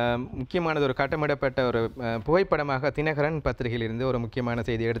முக்கியமானது ஒரு கட்டமிடப்பட்ட ஒரு புகைப்படமாக தினகரன் பத்திரிகையில் இருந்து ஒரு முக்கியமான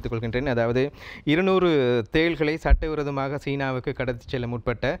செய்தியை எடுத்துக்கொள்கின்றேன். அதாவது 200 தேள்களை சட்டவிரோதமாக சீனாவுக்கு கடத்திச் செல்ல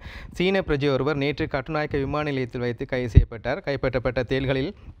முற்பட்ட சீன பிரஜை ஒருவர் நேற்று கட்டுநாயக்க விமான நிலையத்தில் வைத்து கைது செய்யப்பட்டார். கைப்பற்றப்பட்ட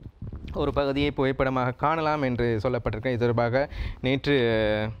தேள்களில் ஒரு பகுதியை புகைப்படமாக காணலாம் என்று சொல்லப்பட்டிருக்க. இது தொடர்பாக நேற்று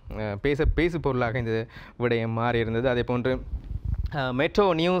பேசு பொருளாக இந்த விடயம் மாறியிருந்தது. அதேபோன்று மெட்ரோ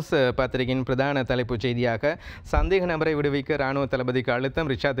நியூஸ் பத்திரிகையின் பிரதான தலைப்புச் செய்தியாக சந்தேக நபரை விடுவிக்க இராணுவ தளபதிக்கு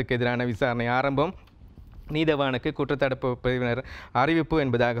அழுத்தம், ரிஷாத்துக்கு எதிரான விசாரணை ஆரம்பம், நீதவானுக்கு குற்றத்தடுப்பு பிரிவினர் அறிவிப்பு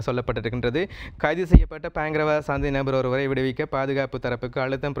என்பதாக சொல்லப்பட்டிருக்கின்றது. கைது செய்யப்பட்ட பயங்கரவாத சந்தேக நபர் ஒருவரை விடுவிக்க பாதுகாப்பு தரப்புக்கு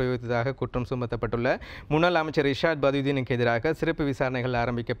அழுத்தம் பிரயோகித்ததாக குற்றம் சுமத்தப்பட்டுள்ள முன்னாள் அமைச்சர் ரிஷாத் பதுதீனுக்கு எதிராக சிறப்பு விசாரணைகள்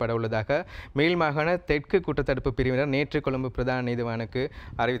ஆரம்பிக்கப்பட உள்ளதாக மேல் மாகாண தெற்கு குற்றத்தடுப்பு பிரிவினர் நேற்று கொழும்பு பிரதான நீதவானுக்கு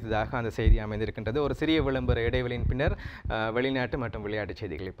அறிவித்ததாக அந்த செய்தி அமைந்திருக்கின்றது. ஒரு சிறிய விளம்பர இடைவெளியின் பின்னர் வெளிநாட்டு மற்றும் விளையாட்டுச்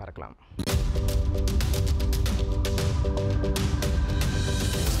செய்திகளை பார்க்கலாம்.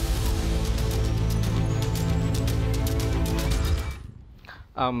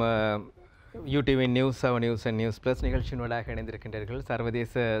 UTV news, our news and news plus நிகழ்ச்சியினூடாக இணைந்திருக்கின்றீர்கள்.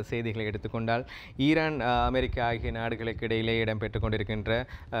 சர்வதேச செய்திகளை எடுத்துக்கொண்டால் ஈரான், அமெரிக்கா ஆகிய நாடுகளுக்கு இடையிலே இடம்பெற்றுக் கொண்டிருக்கின்ற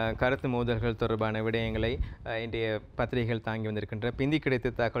கருத்து மோதல்கள் தொடர்பான விடயங்களை இன்றைய பத்திரிகைகள் தாங்கி வந்திருக்கின்ற பிந்தி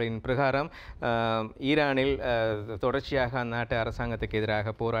கிடைத்த தகவலின் பிரகாரம் ஈரானில் தொடர்ச்சியாக அந்நாட்டு அரசாங்கத்துக்கு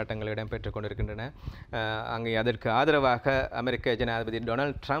எதிராக போராட்டங்கள் இடம்பெற்றுக் கொண்டிருக்கின்றன. அங்கே அதற்கு ஆதரவாக அமெரிக்க ஜனாதிபதி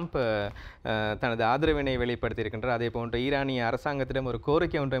டொனால்ட் ட்ரம்ப் தனது ஆதரவினை வெளிப்படுத்தியிருக்கின்றார். அதே போன்று ஈரானிய அரசாங்கத்திடம் ஒரு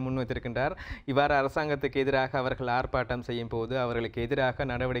கோரிக்கை ஒன்றை முன்வைத்திருக்கின்றார். இவ்வாறு அரசாங்கத்துக்கு எதிராக அவர்கள் ஆர்ப்பாட்டம் செய்யும் போது அவர்களுக்கு எதிராக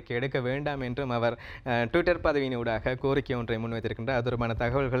நடவடிக்கை எடுக்க வேண்டாம் என்றும் அவர் ட்விட்டர் பதவியினூடாக கோரிக்கை ஒன்றை முன்வைத்திருக்கின்றார். அது தொடர்பான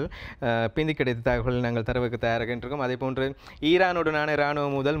தகவல்கள் பிந்தி கிடைத்த தகவல்கள் நாங்கள் தருவதற்கு தயாராக இருக்கோம். அதேபோன்று ஈரானுடனான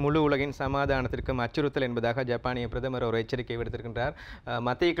இராணுவ மோதல் முழு உலகின் சமாதானத்திற்கும் அச்சுறுத்தல் என்பதாக ஜப்பானிய பிரதமர் ஒரு எச்சரிக்கை விடுத்திருக்கின்றார்.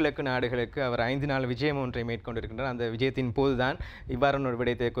 மத்திய கிழக்கு நாடுகளுக்கு அவர் 5 நாள் விஜயம் ஒன்றை மேற்கொண்டிருக்கின்றார். அந்த விஜயத்தின் போதுதான் இவ்வாறான ஒரு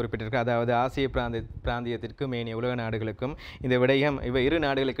விடயத்தை குறிப்பிட்டிருக்கிறார். அதாவது ஆசிய பிராந்தியத்திற்கும் ஏனைய உலக நாடுகளுக்கும் இந்த விடயம் இரு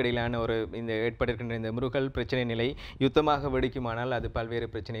நாடுகளுக்கு இடையிலான ஒரு இந்த ஏற்பட்டிருக்கின்ற இந்த முருகல் பிரச்சனை நிலை யுத்தமாக வெடிக்குமானால் அது பல்வேறு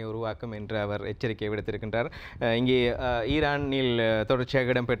பிரச்சனையை உருவாக்கும் என்று அவர் எச்சரிக்கை விடுத்திருக்கின்றார். இங்கே ஈரானில்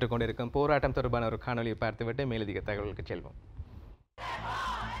தொடர்ச்சியாக இடம்பெற்றுக் கொண்டிருக்கும் போராட்டம் தொடர்பான ஒரு காணொலியை பார்த்துவிட்டு மேலதிக தகவலுக்கு செல்வோம்.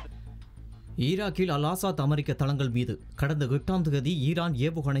 ஈராக்கில் அல் ஆசாத் அமெரிக்க தளங்கள் மீது கடந்த 8ஆம் தேதி ஈரான்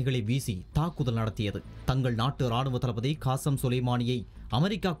ஏவுகணைகளை வீசி தாக்குதல் நடத்தியது. தங்கள் நாட்டு ராணுவ தளபதி காசம் சுலைமானியை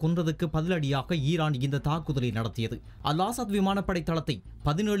அமெரிக்கா கொன்றதுக்கு பதிலடியாக ஈரான் இந்த தாக்குதலை நடத்தியது. அல் ஆசாத் விமானப்படை தளத்தை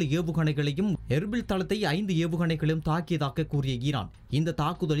 17 ஏவுகணைகளையும், எர்பில் தளத்தை 5 ஏவுகணைகளையும் தாக்கியதாக கூறிய ஈரான் இந்த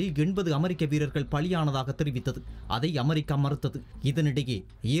தாக்குதலில் 80 அமெரிக்க வீரர்கள் பலியானதாக தெரிவித்தது. அதை அமெரிக்கா மறுத்தது. இதனிடையே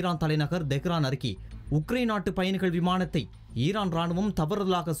ஈரான் தலைநகர் தெஹ்ரான் அருகே உக்ரைன் நாட்டு பயணிகள் விமானத்தை ஈரான் ராணுவம்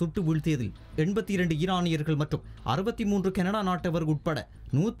தவறுதலாக சுட்டு வீழ்த்தியதில் 82 ஈரானியர்கள் மற்றும் 63 கனடா நாட்டவர் உட்பட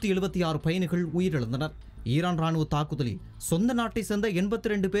 176 பயணிகள் உயிரிழந்தனர். ஈரான் ராணுவ தாக்குதலில் சொந்த நாட்டை சேர்ந்த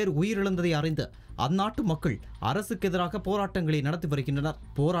 82 பேர் உயிரிழந்ததை அறிந்த அந்நாட்டு மக்கள் அரசுக்கு எதிராக போராட்டங்களை நடத்தி வருகின்றனர்.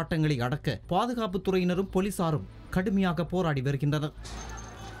 போராட்டங்களை அடக்க பாதுகாப்புத்துறையினரும் போலீசாரும் கடுமையாக போராடி வருகின்றனர்.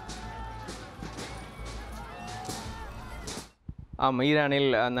 ஈரானில்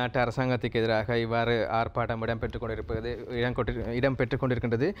அந்நாட்டு அரசாங்கத்துக்கு எதிராக இவ்வாறு ஆர்ப்பாட்டம் இடம்பெற்றுக்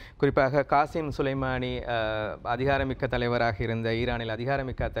கொண்டிருக்கின்றது. குறிப்பாக காசிம் சுலைமானி அதிகாரமிக்க தலைவராக இருந்த ஈரானில்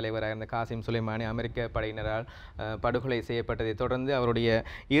அதிகாரமிக்க தலைவராக இருந்த காசிம் சுலைமானி அமெரிக்க படையினரால் படுகொலை செய்யப்பட்டதை தொடர்ந்து அவருடைய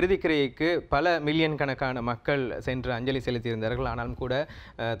இறுதிக்கிரியைக்கு பல மில்லியன் கணக்கான மக்கள் சென்று அஞ்சலி செலுத்தியிருந்தார்கள். ஆனாலும் கூட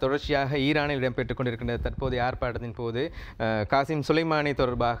தொடர்ச்சியாக ஈரானில் இடம்பெற்றுக் கொண்டிருக்கின்ற தற்போதைய ஆர்ப்பாட்டத்தின் போது காசிம் சுலைமானி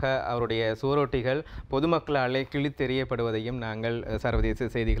தொடர்பாக அவருடைய சுவரொட்டிகள் பொதுமக்களாலே கிழித்தெறியப்படுவதையும் நாங்கள் சர்வதேச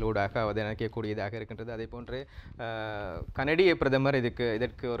செய்திகளூடாக அவதானிக்கக்கூடியதாக இருக்கின்றது. அதே போன்று கனடிய பிரதமர்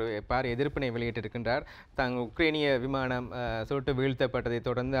இதற்கு ஒரு எதிர்ப்பினை வெளியிட்டிருக்கின்றார். உக்ரைனிய விமானம் சுட்டு வீழ்த்தப்பட்டதை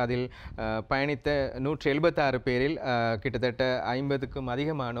தொடர்ந்து அதில் பயணித்த 176 பேரில் கிட்டத்தட்ட 50க்கும்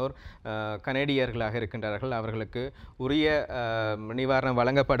அதிகமானோர் கனடியர்களாக இருக்கின்றார்கள். அவர்களுக்கு உரிய நிவாரணம்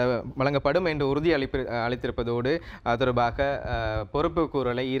வழங்கப்படும் என்று உறுதி அளித்திருப்பதோடு அது தொடர்பாக பொறுப்பு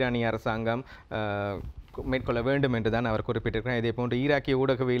கூறலை ஈரானிய அரசாங்கம் மேற்கொள்ள வேண்டும் என்றுதான் அவர் குறிப்பிட்டிருக்கிறார். இதேபோன்று ஈராக்கிய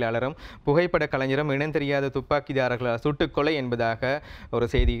ஊடகவியலாளரும் புகைப்பட கலைஞரும் இனந்தெரியாத துப்பாக்கிதாரர்களால் சுட்டுக்கொலை என்பதாக ஒரு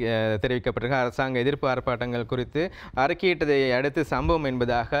செய்தி தெரிவிக்கப்பட்டிருக்கிறது. அரசாங்க எதிர்ப்பு ஆர்ப்பாட்டங்கள் குறித்து அறிக்கையிட்டதை அடுத்து சம்பவம்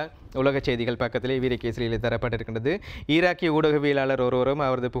என்பதாக உலக செய்திகள் பக்கத்திலே வீரகேசரியில் தரப்பட்டிருக்கின்றது. ஈராக்கிய ஊடகவியலாளர் ஒருவரும்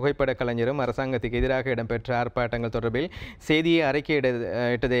அவரது புகைப்பட கலைஞரும் அரசாங்கத்துக்கு எதிராக இடம்பெற்ற ஆர்ப்பாட்டங்கள் தொடர்பில் செய்தியை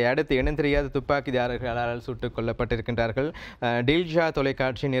அறிக்கையிட்டதை அடுத்து இனம் தெரியாத துப்பாக்கிதாரர்களால் சுட்டுக் கொல்லப்பட்டிருக்கின்றார்கள். டில்ஜா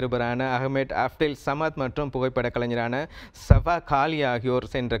தொலைக்காட்சி நிருபரான அஹ்மெட் அப்டெல் சமத் மற்றும் புகைப்பட கலைஞரான சஃபா காலி ஆகியோர்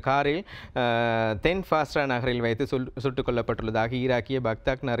சென்ற காரில் தென் ஃபாஸ்ரா நகரில் வைத்து சுட்டுக் கொல்லப்பட்டுள்ளதாக ஈராக்கிய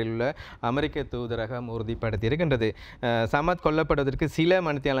பக்தாக் நகரில் உள்ள அமெரிக்க தூதரகம் உறுதிப்படுத்தியிருக்கின்றது. சமத் கொல்லப்படுவதற்கு சில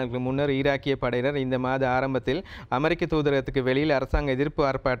மணித்தியாளர்களுக்கு முன்னர் ஈராக்கிய படையினர் இந்த மாத ஆரம்பத்தில் அமெரிக்க தூதரகத்துக்கு வெளியில் அரசாங்க எதிர்ப்பு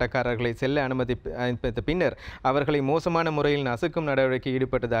ஆர்ப்பாட்டக்காரர்களை செல்ல அனுமதித்த பின்னர் அவர்களை மோசமான முறையில் நசுக்கும் நடவடிக்கை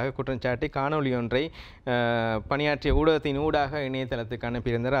ஈடுபட்டதாக குற்றம் சாட்டி காணொலி ஒன்றை பணியாற்றிய ஊடகத்தின் ஊடாக இணையதளத்துக்கு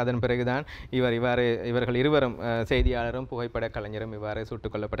அனுப்பியிருந்தார். அதன் பிறகுதான் இவர்கள் இருவரும் செய்தியாளரும் புகைப்பட கலைஞரும் இவ்வாறு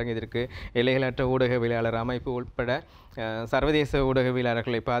சுட்டுக் கொல்லப்பட்டாங்க. இதற்கு எல்லைகளற்ற ஊடகவியலாளர் அமைப்பு உட்பட சர்வதேச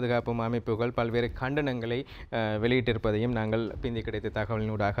ஊடகவியலாளர்களை பாதுகாப்பும் அமைப்புகள் பல்வேறு கண்டனங்களை வெளியிட்டிருப்பதையும் நாங்கள் பிந்தி கிடைத்த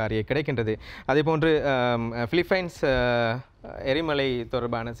தகவலினூடாக அறிய கிடைக்கின்றது. அதேபோன்று பிலிப்பைன்ஸ் எரிமலை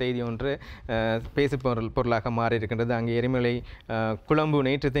தொடர்பான செய்தி ஒன்று பேசு பொருளாக மாறியிருக்கின்றது. அங்கே எரிமலை குழம்பு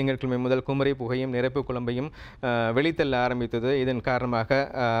நேற்று திங்கட்கிழமை முதல் குமரி புகையும் நிரப்பு குழம்பையும் வெளித்தள்ள ஆரம்பித்தது. இதன் காரணமாக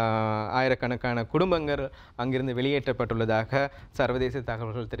ஆயிரக்கணக்கான குடும்பங்கள் அங்கிருந்து வெளியேற்றப்பட்டுள்ளதாக சர்வதேச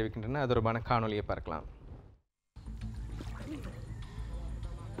தகவல்கள் தெரிவிக்கின்றன. அது தொடர்பான காணொலியை பார்க்கலாம்.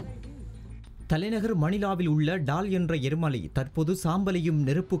 தலைநகர் மணிலாவில் உள்ள டால் என்ற எரிமலை தற்போது சாம்பலையும்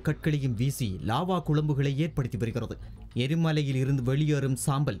நெருப்பு கற்களையும் வீசி லாவா குழம்புகளை ஏற்படுத்தி வருகிறது. எரிமலையில் இருந்து வெளியேறும்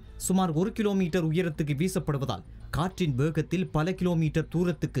சாம்பல் சுமார் 1 கிலோமீட்டர் உயரத்துக்கு வீசப்படுவதால் காற்றின் வேகத்தில் பல கிலோமீட்டர்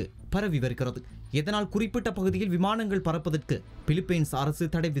தூரத்துக்கு பரவி வருகிறது. இதனால் குறிப்பிட்ட பகுதியில் விமானங்கள் பறப்பதற்கு பிலிப்பைன்ஸ் அரசு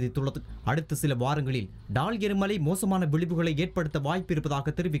தடை விதித்துள்ளது. அடுத்த சில வாரங்களில் டால் எரிமலை மோசமான விளைவுகளை ஏற்படுத்த வாய்ப்பு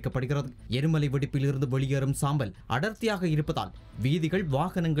இருப்பதாக தெரிவிக்கப்படுகிறது. எரிமலை வெடிப்பில் இருந்து வெளியேறும் சாம்பல் அடர்த்தியாக இருப்பதால் வீதிகள்,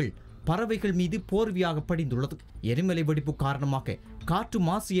 வாகனங்கள், பறவைகள் மீது போர்வையாக படிந்துள்ளது. எரிமலை வெடிப்பு காரணமாக காற்று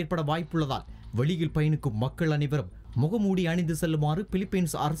மாசு ஏற்பட வாய்ப்புள்ளதால் வெளியில் பயணிக்கும் மக்கள் அனைவரும் முகமூடி அணிந்து செல்லுமாறு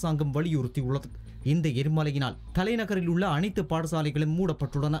பிலிப்பைன்ஸ் அரசாங்கம் வலியுறுத்தியுள்ளது. இந்த எரிமலையினால் தலைநகரில் உள்ள அனைத்து பாடசாலைகளும்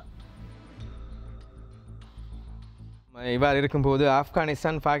மூடப்பட்டுள்ளன. இவ்வாறு இருக்கும்போது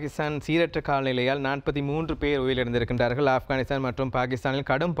ஆப்கானிஸ்தான், பாகிஸ்தான் சீரற்ற காலநிலையால் 43 பேர் உயிரிழந்திருக்கின்றார்கள். ஆப்கானிஸ்தான் மற்றும் பாகிஸ்தானில்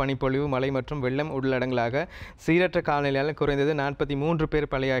கடும் பனிப்பொழிவு, மழை மற்றும் வெள்ளம் உள்ளடங்கலாக சீரற்ற காலநிலையால் குறைந்தது 43 பேர்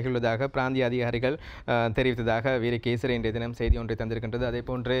பலியாகியுள்ளதாக பிராந்திய அதிகாரிகள் தெரிவித்ததாக வீரகேசரி இன்றைய தினம் செய்தி ஒன்றை தந்திருக்கின்றது.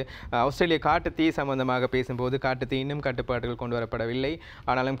 அதேபோன்று ஆஸ்திரேலிய காட்டுத்தீ சம்பந்தமாக பேசும்போது காட்டுத்தீ இன்னும் கட்டுப்பாடுகள் கொண்டு வரப்படவில்லை.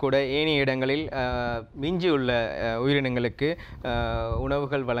 ஆனாலும் கூட ஏனைய இடங்களில் மிஞ்சியுள்ள உயிரினங்களுக்கு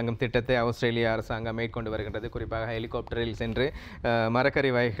உணவுகள் வழங்கும் திட்டத்தை ஆஸ்திரேலிய அரசாங்கம் மேற்கொண்டு வருகின்றது. குறிப்பாக ஹெலிகாப்டரில் சென்று மரக்கறி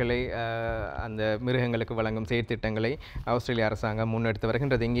வகைகளை அந்த மிருகங்களுக்கு வழங்கும் செயற்திட்டங்களை ஆஸ்திரேலிய அரசாங்கம் முன்னெடுத்து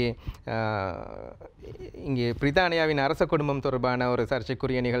வருகின்றது. இங்கே பிரித்தானியாவின் அரச குடும்பம் தொடர்பான ஒரு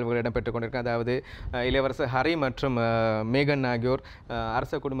சர்ச்சைக்குரிய நிகழ்வுகள் இடம்பெற்றுக் கொண்டிருக்கு. அதாவது இளவரசர் ஹரி மற்றும் மேகன் ஆகியோர்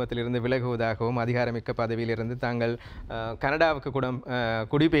அரச குடும்பத்திலிருந்து விலகுவதாகவும் அதிகாரமிக்க பதவியிலிருந்து தாங்கள் கனடாவுக்கு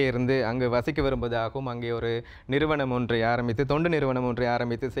குடிபெயர்ந்து அங்கு வசிக்க விரும்புவதாகவும் அங்கே ஒரு நிறுவனம் ஒன்றை ஆரம்பித்து தொண்டு நிறுவனம் ஒன்றை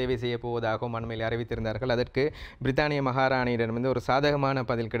ஆரம்பித்து சேவை செய்ய போவதாகவும் அண்மையில் அறிவித்திருந்தார்கள். அதற்கு பிரித்தானிய மகாராணியிடமிருந்து ஒரு சாதகமான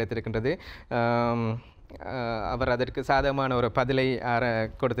பதில் கிடைத்திருக்கின்றது. அவர் அதற்கு சாதகமான ஒரு பதிலை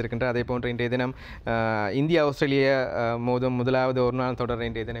கொடுத்திருக்கின்றார். அதே போன்று இன்றைய தினம் இந்தியா ஆஸ்திரேலியா மோதும் முதலாவது ஒரு நாள் தொடர்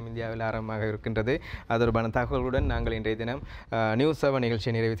இன்றைய தினம் இந்தியாவில் ஆரம்பமாக இருக்கின்றது. அது தொடர்பான தகவல்களுடன் நாங்கள் இன்றைய தினம் நியூஸ் 7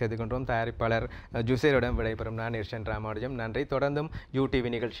 நிகழ்ச்சியை நிறைவு செய்து கொண்டோம். தயாரிப்பாளர் ஜுசேருடன் விடைபெறும் நான் இர்ஷன் ராமானுஜம். நன்றி. தொடர்ந்தும்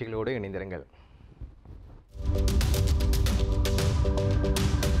UTV நிகழ்ச்சிகளோடு இணைந்திருங்கள்.